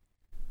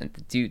 And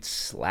the dude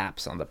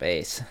slaps on the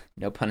bass,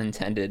 no pun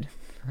intended.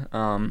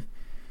 And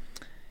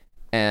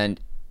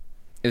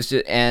it was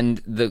just,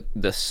 and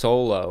the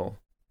solo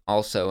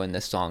also in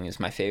this song is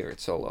my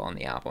favorite solo on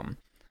the album.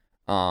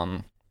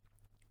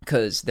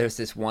 Because there's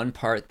this one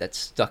part that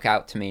stuck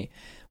out to me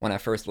when I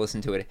first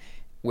listened to it,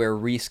 where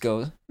Reese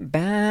goes,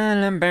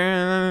 kind of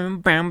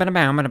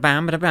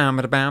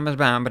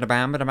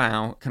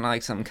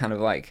like some kind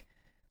of like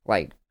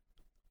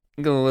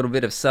a little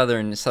bit of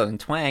southern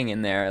twang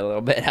in there a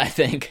little bit. I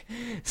think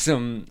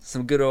some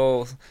good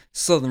old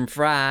southern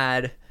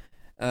fried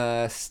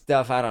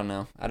stuff. I don't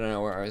know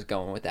where I was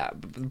going with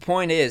that, but the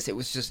point is,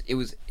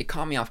 it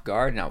caught me off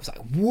guard, and I was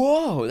like,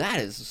 whoa, that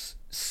is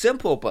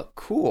simple but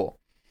cool.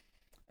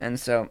 And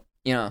so,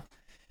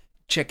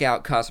 check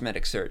out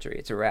Cosmetic Surgery.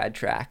 It's a rad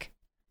track.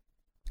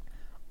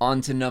 On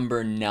to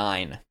number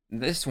 9.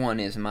 This one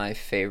is my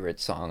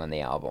favorite song on the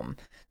album.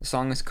 The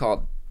song is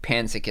called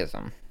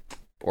Panpsychism,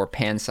 or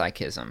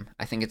Panpsychism.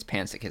 I think it's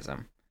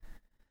Panpsychism.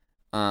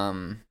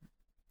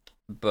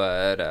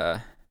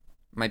 But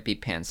might be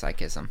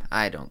Panpsychism.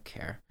 I don't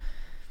care.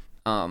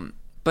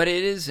 But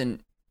it is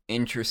an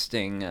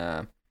interesting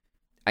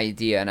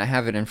idea, and I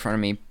have it in front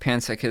of me.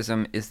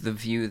 Panpsychism is the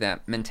view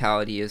that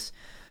mentality is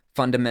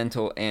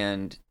fundamental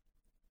and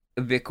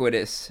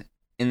ubiquitous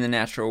in the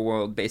natural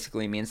world.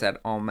 Basically means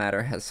that all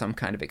matter has some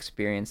kind of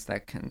experience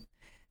that can...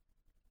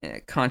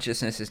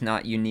 consciousness is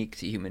not unique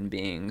to human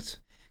beings.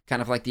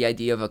 Kind of like the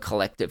idea of a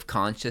collective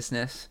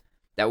consciousness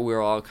that we're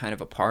all kind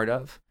of a part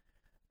of.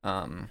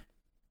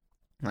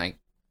 Like,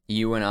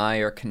 you and I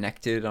are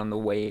connected on the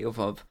wave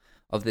of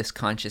this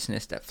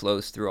consciousness that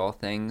flows through all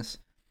things.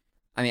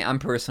 I mean, I'm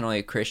personally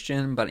a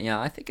Christian, but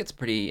I think it's a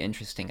pretty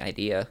interesting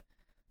idea.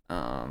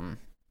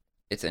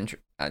 It's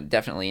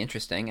definitely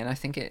interesting, and I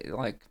think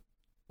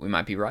we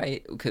might be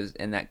right, because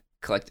in that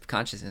collective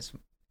consciousness,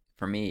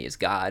 for me, is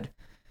God.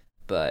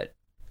 But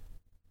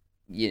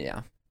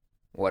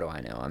what do I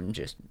know? I'm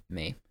just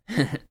me.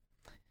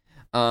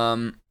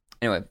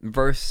 Anyway,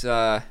 verse.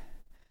 The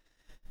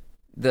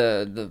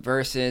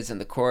verses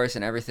and the chorus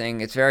and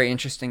everything, it's very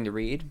interesting to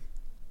read,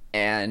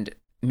 and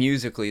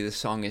musically the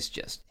song is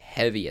just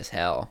heavy as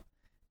hell.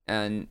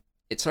 And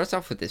it starts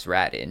off with this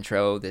rad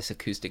intro, this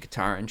acoustic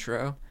guitar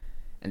intro,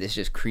 and this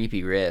just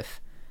creepy riff,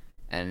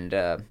 and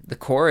the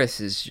chorus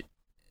is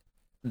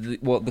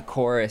the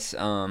chorus,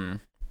 I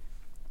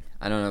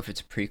don't know if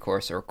it's a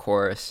pre-chorus or a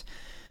chorus,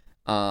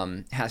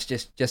 has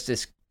just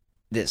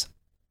this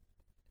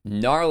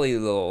gnarly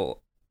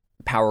little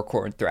power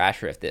chord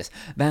thrash riff, this,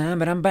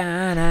 and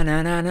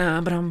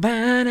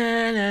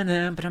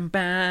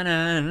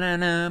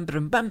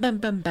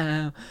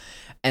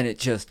it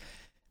just,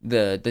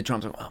 the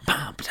drums are,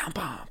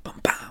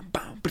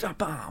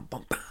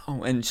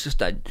 and it's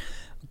just a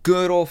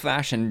good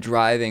old-fashioned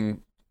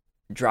driving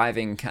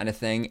kind of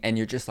thing, and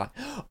you're just like,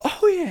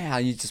 oh yeah,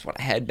 you just want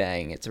to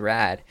headbang. It's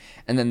rad.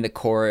 And then the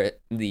chorus,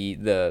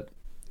 the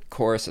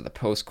chorus or the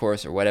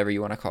post-chorus or whatever you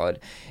want to call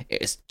it,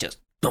 is just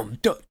dum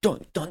dum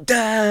dum dum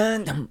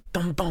dum dum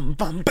dum dum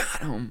dum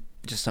dum,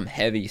 just some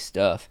heavy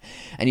stuff,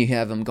 and you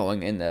have them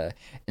going in the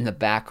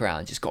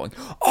background, just going,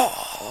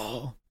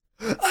 oh,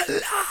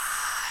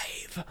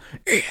 alive,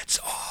 it's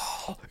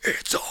all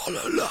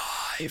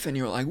alive, and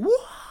you're like,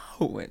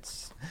 whoa,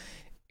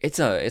 it's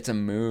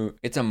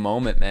a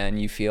moment, man.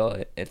 You feel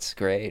it. It's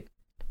great.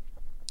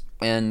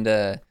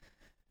 And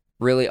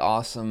really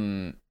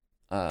awesome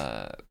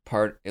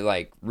part.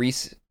 Like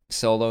Reese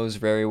solos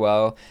very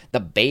well. The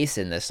bass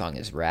in this song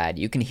is rad.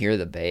 You can hear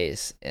the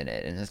bass in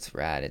it, and it's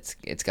rad.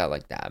 It's got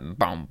like that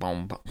boom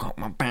boom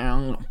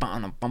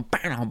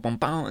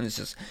and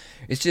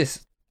it's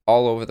just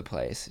all over the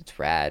place. It's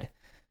rad.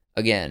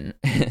 Again,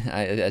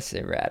 I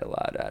say rad a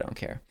lot. I don't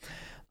care.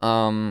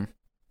 Um,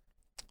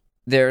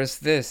 there's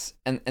this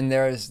and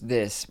there's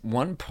this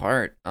one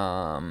part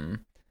in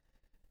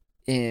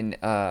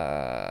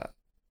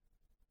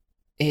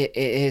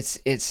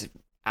it's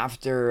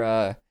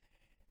after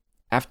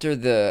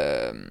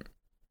the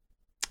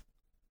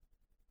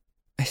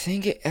I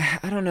think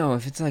I don't know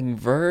if it's like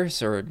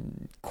verse or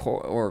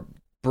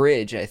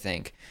bridge, I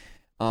think.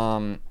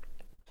 Um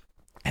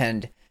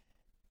and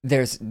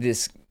there's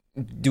this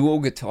dual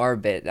guitar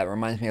bit that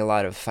reminds me a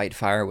lot of Fight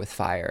Fire with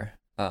Fire.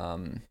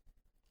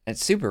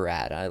 It's super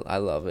rad. I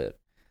love it.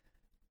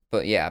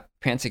 But yeah,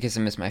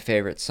 Panpsychism is my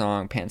favorite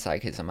song.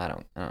 Panpsychism, I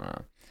don't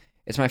know.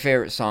 It's my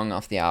favorite song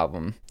off the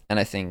album, and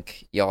I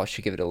think y'all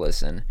should give it a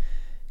listen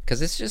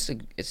because it's just a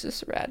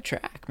rad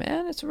track,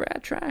 man. It's a rad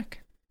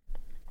track.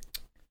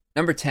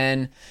 Number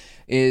 10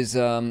 is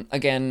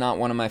again not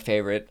one of my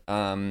favorite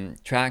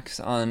tracks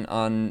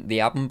on the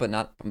album, but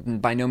not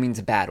by no means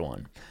a bad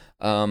one.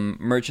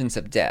 Merchants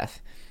of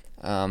Death.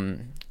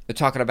 We're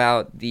talking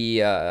about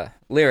the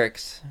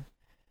lyrics.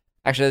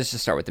 Actually, let's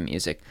just start with the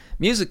music.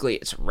 Musically,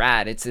 it's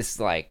rad. It's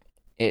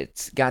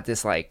got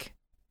this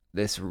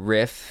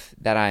riff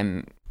that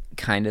I'm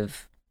kind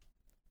of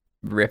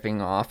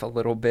ripping off a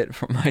little bit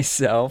for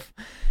myself.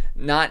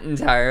 Not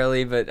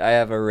entirely, but I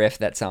have a riff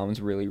that sounds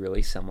really,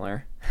 really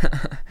similar.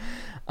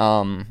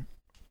 But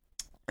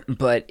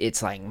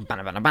it's like not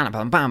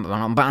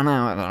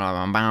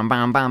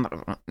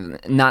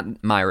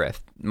my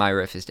riff. My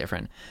riff is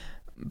different,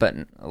 but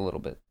a little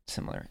bit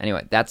similar.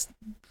 Anyway, that's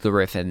the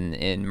riff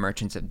in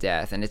Merchants of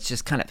Death, and it's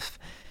just kind of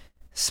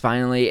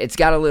spinally. It's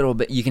got a little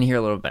bit. You can hear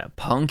a little bit of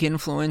punk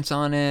influence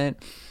on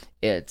it.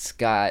 It's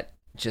got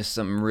just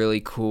some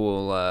really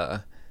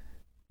cool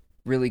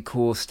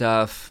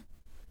stuff.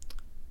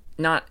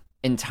 Not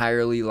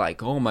entirely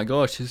like, oh my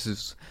gosh, this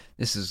is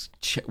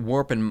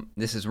warping,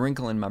 this is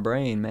wrinkling my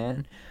brain,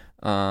 man.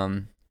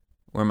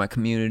 Where my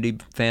community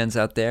fans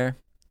out there,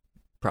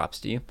 props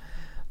to you.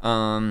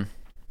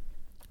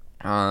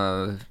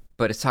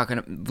 But it's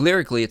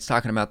lyrically, it's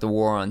talking about the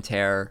war on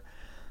terror,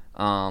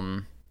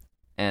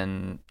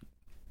 and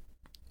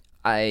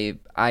I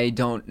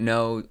don't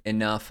know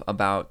enough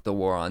about the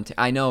war on terror.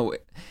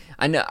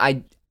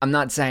 I'm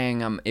not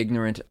saying I'm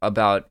ignorant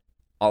about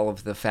all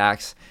of the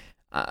facts,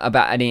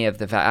 about any of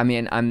the facts. I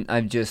mean,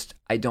 I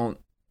don't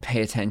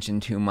pay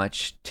attention too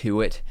much to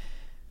it,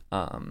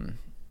 and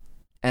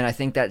I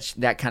think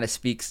that kind of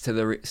speaks to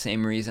the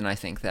same reason I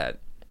think that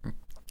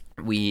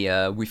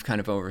we've kind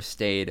of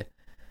overstayed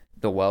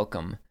the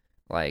welcome.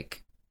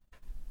 Like,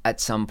 at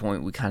some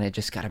point we kind of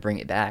just got to bring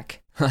it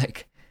back.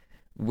 Like,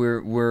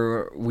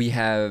 we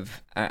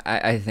have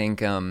I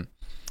think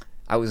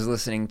I was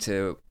listening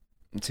to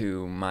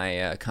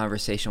my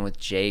conversation with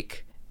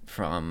Jake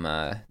from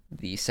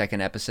the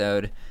second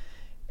episode,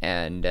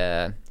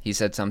 and he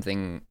said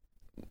something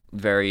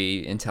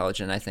very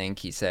intelligent. I think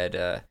he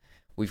said,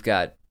 we've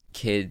got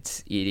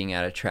kids eating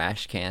out of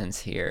trash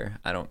cans here.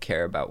 I don't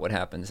care about what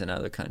happens in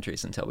other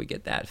countries until we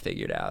get that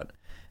figured out.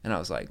 And I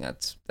was like,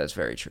 that's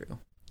very true.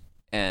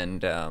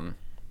 And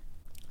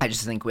I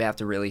just think we have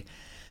to really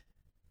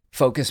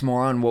focus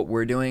more on what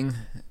we're doing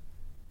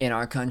in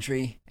our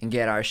country and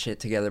get our shit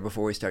together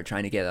before we start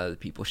trying to get other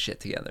people's shit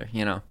together,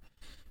 you know?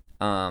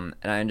 And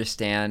I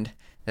understand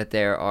that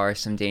there are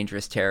some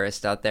dangerous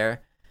terrorists out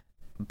there,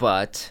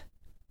 but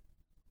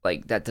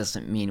like, that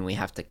doesn't mean we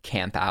have to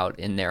camp out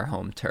in their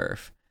home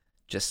turf.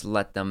 Just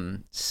let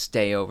them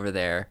stay over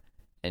there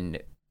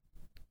and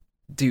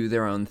do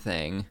their own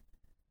thing.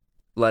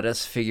 Let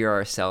us figure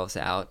ourselves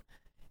out.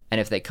 And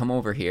if they come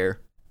over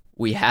here,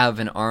 we have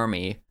an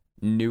army.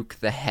 Nuke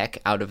the heck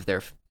out of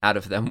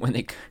them when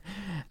they.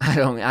 I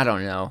don't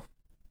know.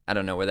 I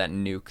don't know where that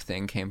nuke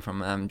thing came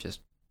from.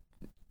 Just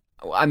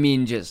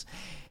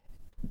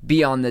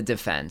be on the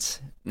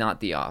defense,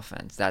 not the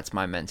offense. That's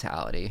my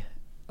mentality.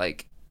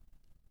 Like,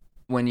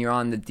 when you're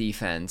on the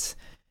defense,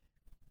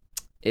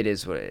 it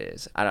is what it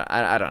is. I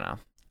don't know.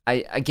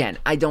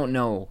 I don't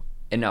know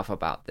enough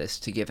about this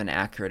to give an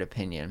accurate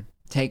opinion.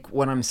 Take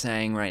what I'm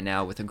saying right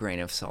now with a grain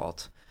of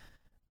salt,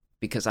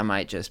 because I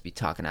might just be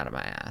talking out of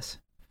my ass.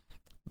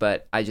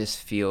 But I just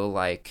feel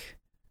like,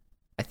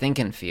 I think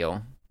and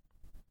feel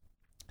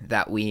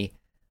that we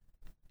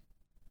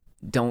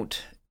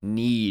don't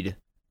need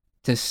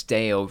to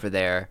stay over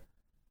there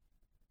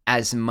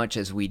as much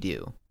as we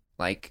do.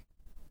 Like,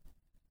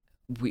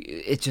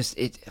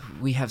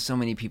 we have so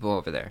many people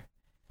over there.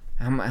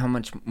 How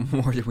much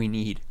more do we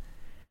need?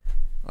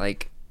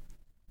 Like,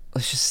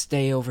 let's just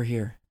stay over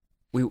here.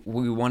 We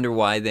wonder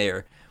why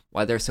they're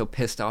so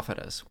pissed off at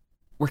us.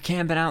 We're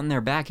camping out in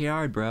their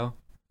backyard, bro.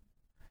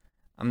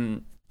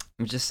 I'm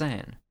just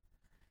saying.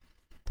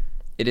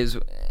 It is,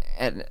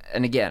 and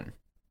again,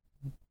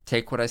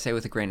 take what I say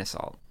with a grain of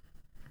salt.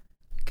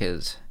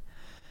 because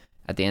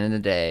at the end of the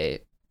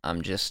day,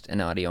 I'm just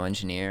an audio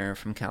engineer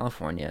from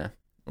California,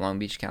 Long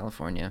Beach,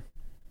 California.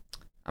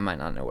 I might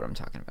not know what I'm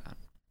talking about.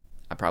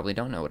 I probably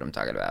don't know what I'm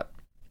talking about.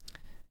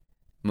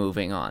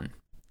 Moving on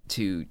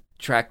to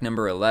track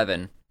number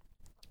 11,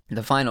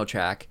 the final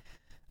track,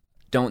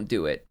 Don't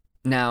Do It.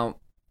 Now,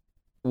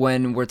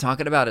 when we're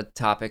talking about a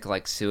topic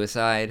like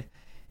suicide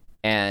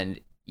and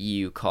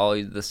you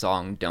call the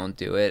song Don't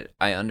Do It,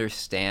 I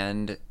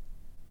understand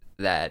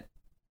that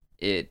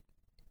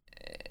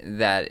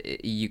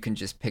you can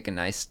just pick a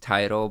nice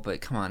title,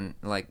 but come on,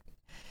 like,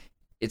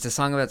 it's a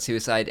song about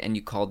suicide and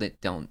you called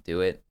it Don't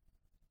Do It.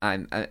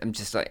 I'm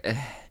just like,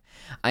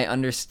 I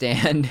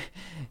understand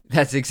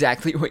that's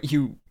exactly what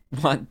you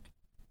want,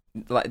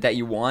 that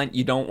you want.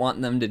 You don't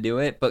want them to do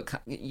it, but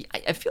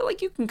I feel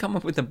like you can come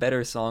up with a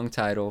better song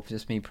title,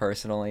 just me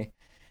personally.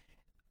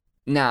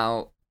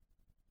 Now,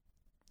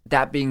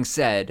 that being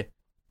said,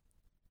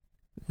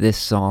 this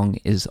song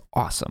is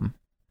awesome.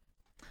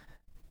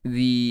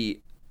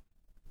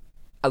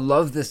 I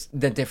love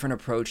the different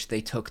approach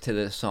they took to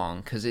this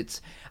song, because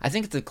I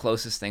think it's the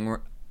closest thing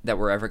that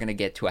we're ever going to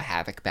get to a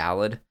Havoc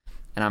ballad,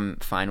 and I'm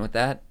fine with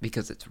that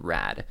because it's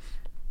rad.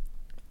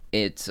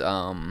 It's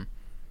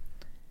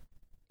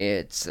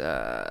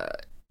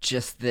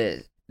just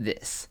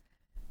this.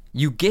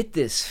 You get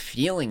this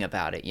feeling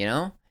about it, you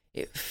know?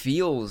 It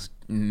feels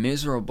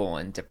miserable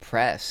and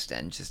depressed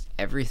and just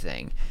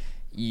everything.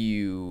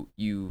 You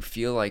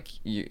feel like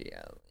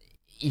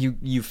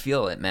you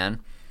feel it, man.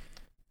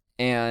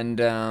 And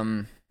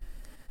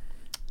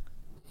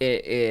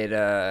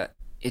it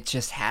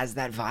just has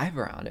that vibe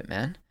around it,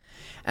 man.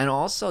 And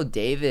also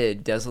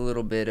David does a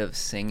little bit of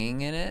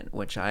singing in it,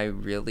 which I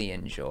really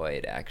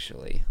enjoyed,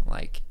 actually.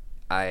 Like,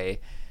 I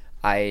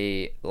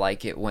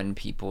like it when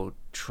people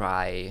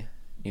try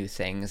new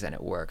things and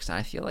it works, and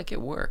I feel like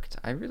it worked.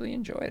 I really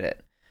enjoyed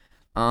it.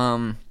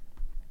 And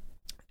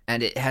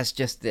it has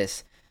just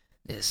this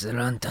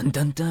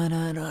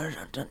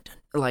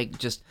like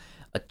just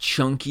a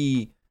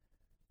chunky,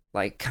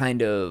 like,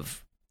 kind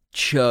of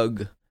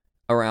chug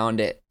around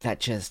it that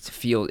just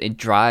it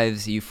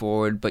drives you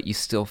forward, but you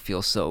still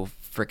feel so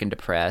freaking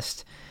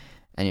depressed,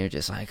 and you're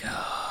just like,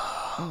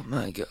 oh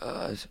my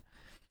gosh.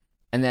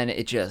 And then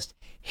it just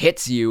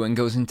hits you and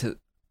goes into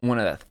one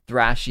of the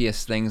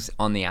thrashiest things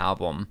on the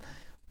album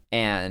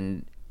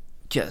and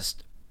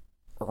just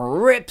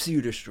rips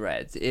you to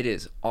shreds. It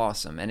is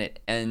awesome, and it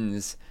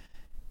ends.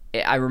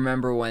 I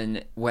remember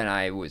when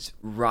I was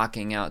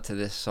rocking out to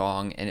this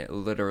song, and it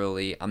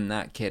literally, I'm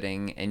not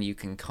kidding, and you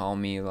can call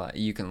me,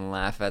 you can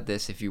laugh at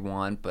this if you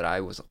want, but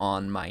I was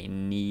on my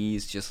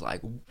knees just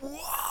like,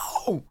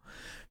 whoa!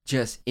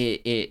 Just,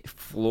 it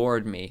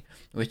floored me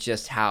with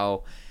just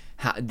how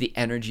the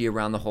energy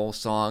around the whole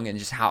song and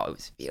just how I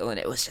was feeling.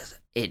 It was just,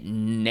 it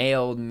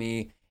nailed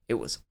me. It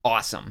was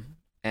awesome,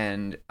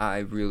 and I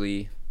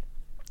really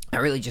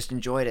just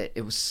enjoyed it.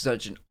 It was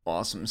such an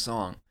awesome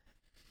song.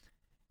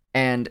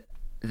 And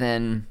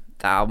then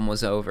the album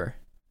was over,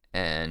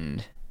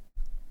 and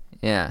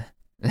yeah,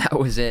 that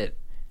was it.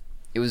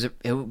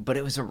 But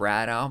it was a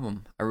rad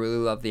album. I really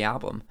loved the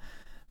album.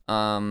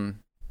 I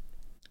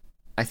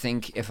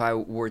think if I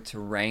were to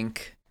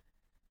rank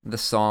the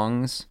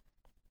songs,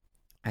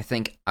 I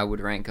think I would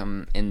rank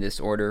them in this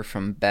order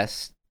from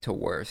best to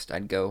worst.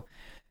 I'd go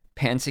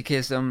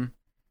Panpsychism,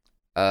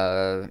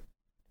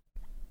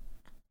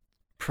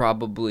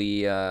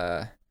 probably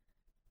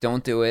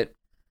Don't Do It,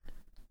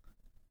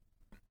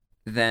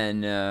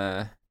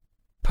 then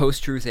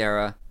Post-Truth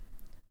Era,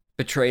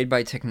 Betrayed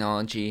by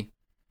Technology,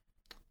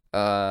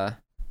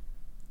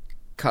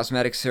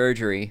 Cosmetic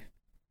Surgery,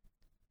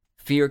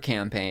 Fear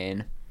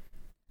Campaign,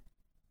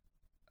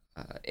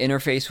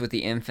 Interface with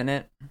the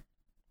Infinite,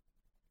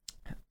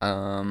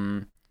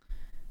 then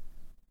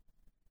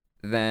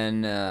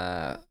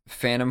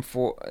Phantom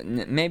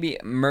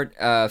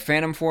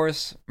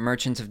Force,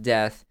 Merchants of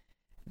Death,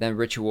 then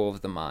Ritual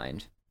of the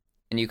Mind.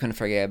 And you can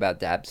forget about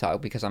Dab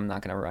Talk because I'm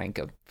not going to rank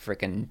a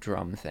freaking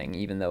drum thing,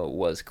 even though it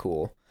was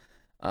cool.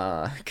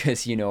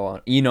 Because you all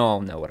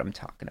know what I'm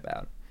talking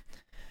about.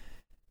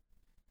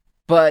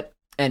 But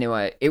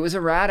anyway, it was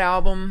a rad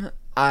album.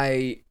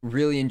 I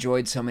really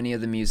enjoyed so many of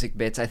the music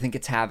bits. I think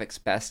it's Havoc's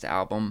best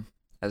album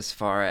as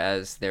far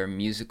as their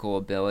musical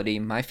ability.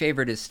 My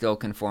favorite is still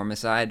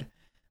Conformicide,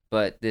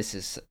 but this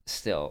is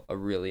still a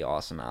really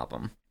awesome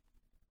album.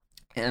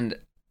 And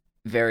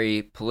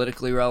very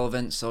politically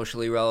relevant,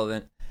 socially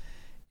relevant.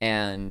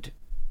 And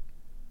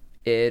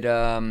it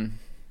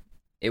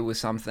was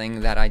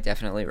something that I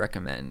definitely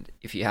recommend.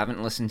 If you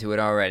haven't listened to it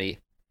already,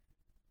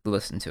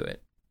 listen to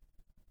it.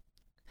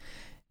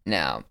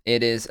 Now,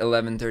 it is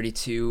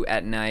 11:32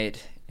 at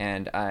night,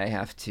 and I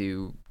have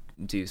to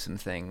do some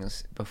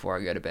things before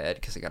I go to bed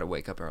because I got to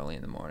wake up early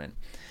in the morning.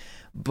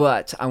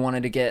 But I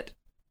wanted to get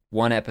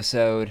one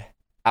episode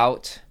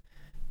out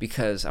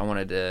because I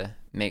wanted to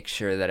make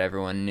sure that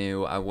everyone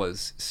knew I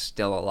was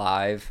still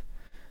alive.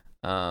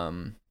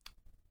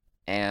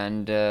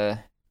 And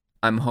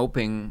I'm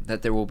hoping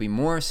that there will be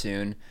more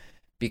soon,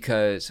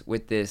 because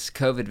with this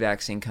COVID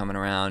vaccine coming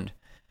around,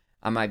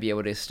 I might be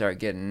able to start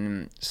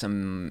getting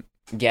some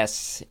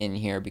guests in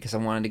here because I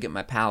wanted to get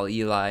my pal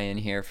Eli in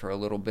here for a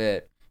little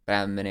bit, but I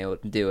haven't been able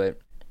to do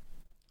it.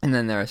 And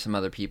then there are some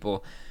other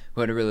people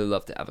who I'd really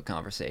love to have a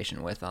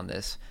conversation with on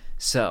this.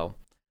 So,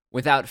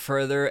 without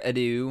further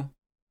ado,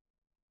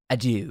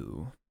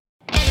 adieu.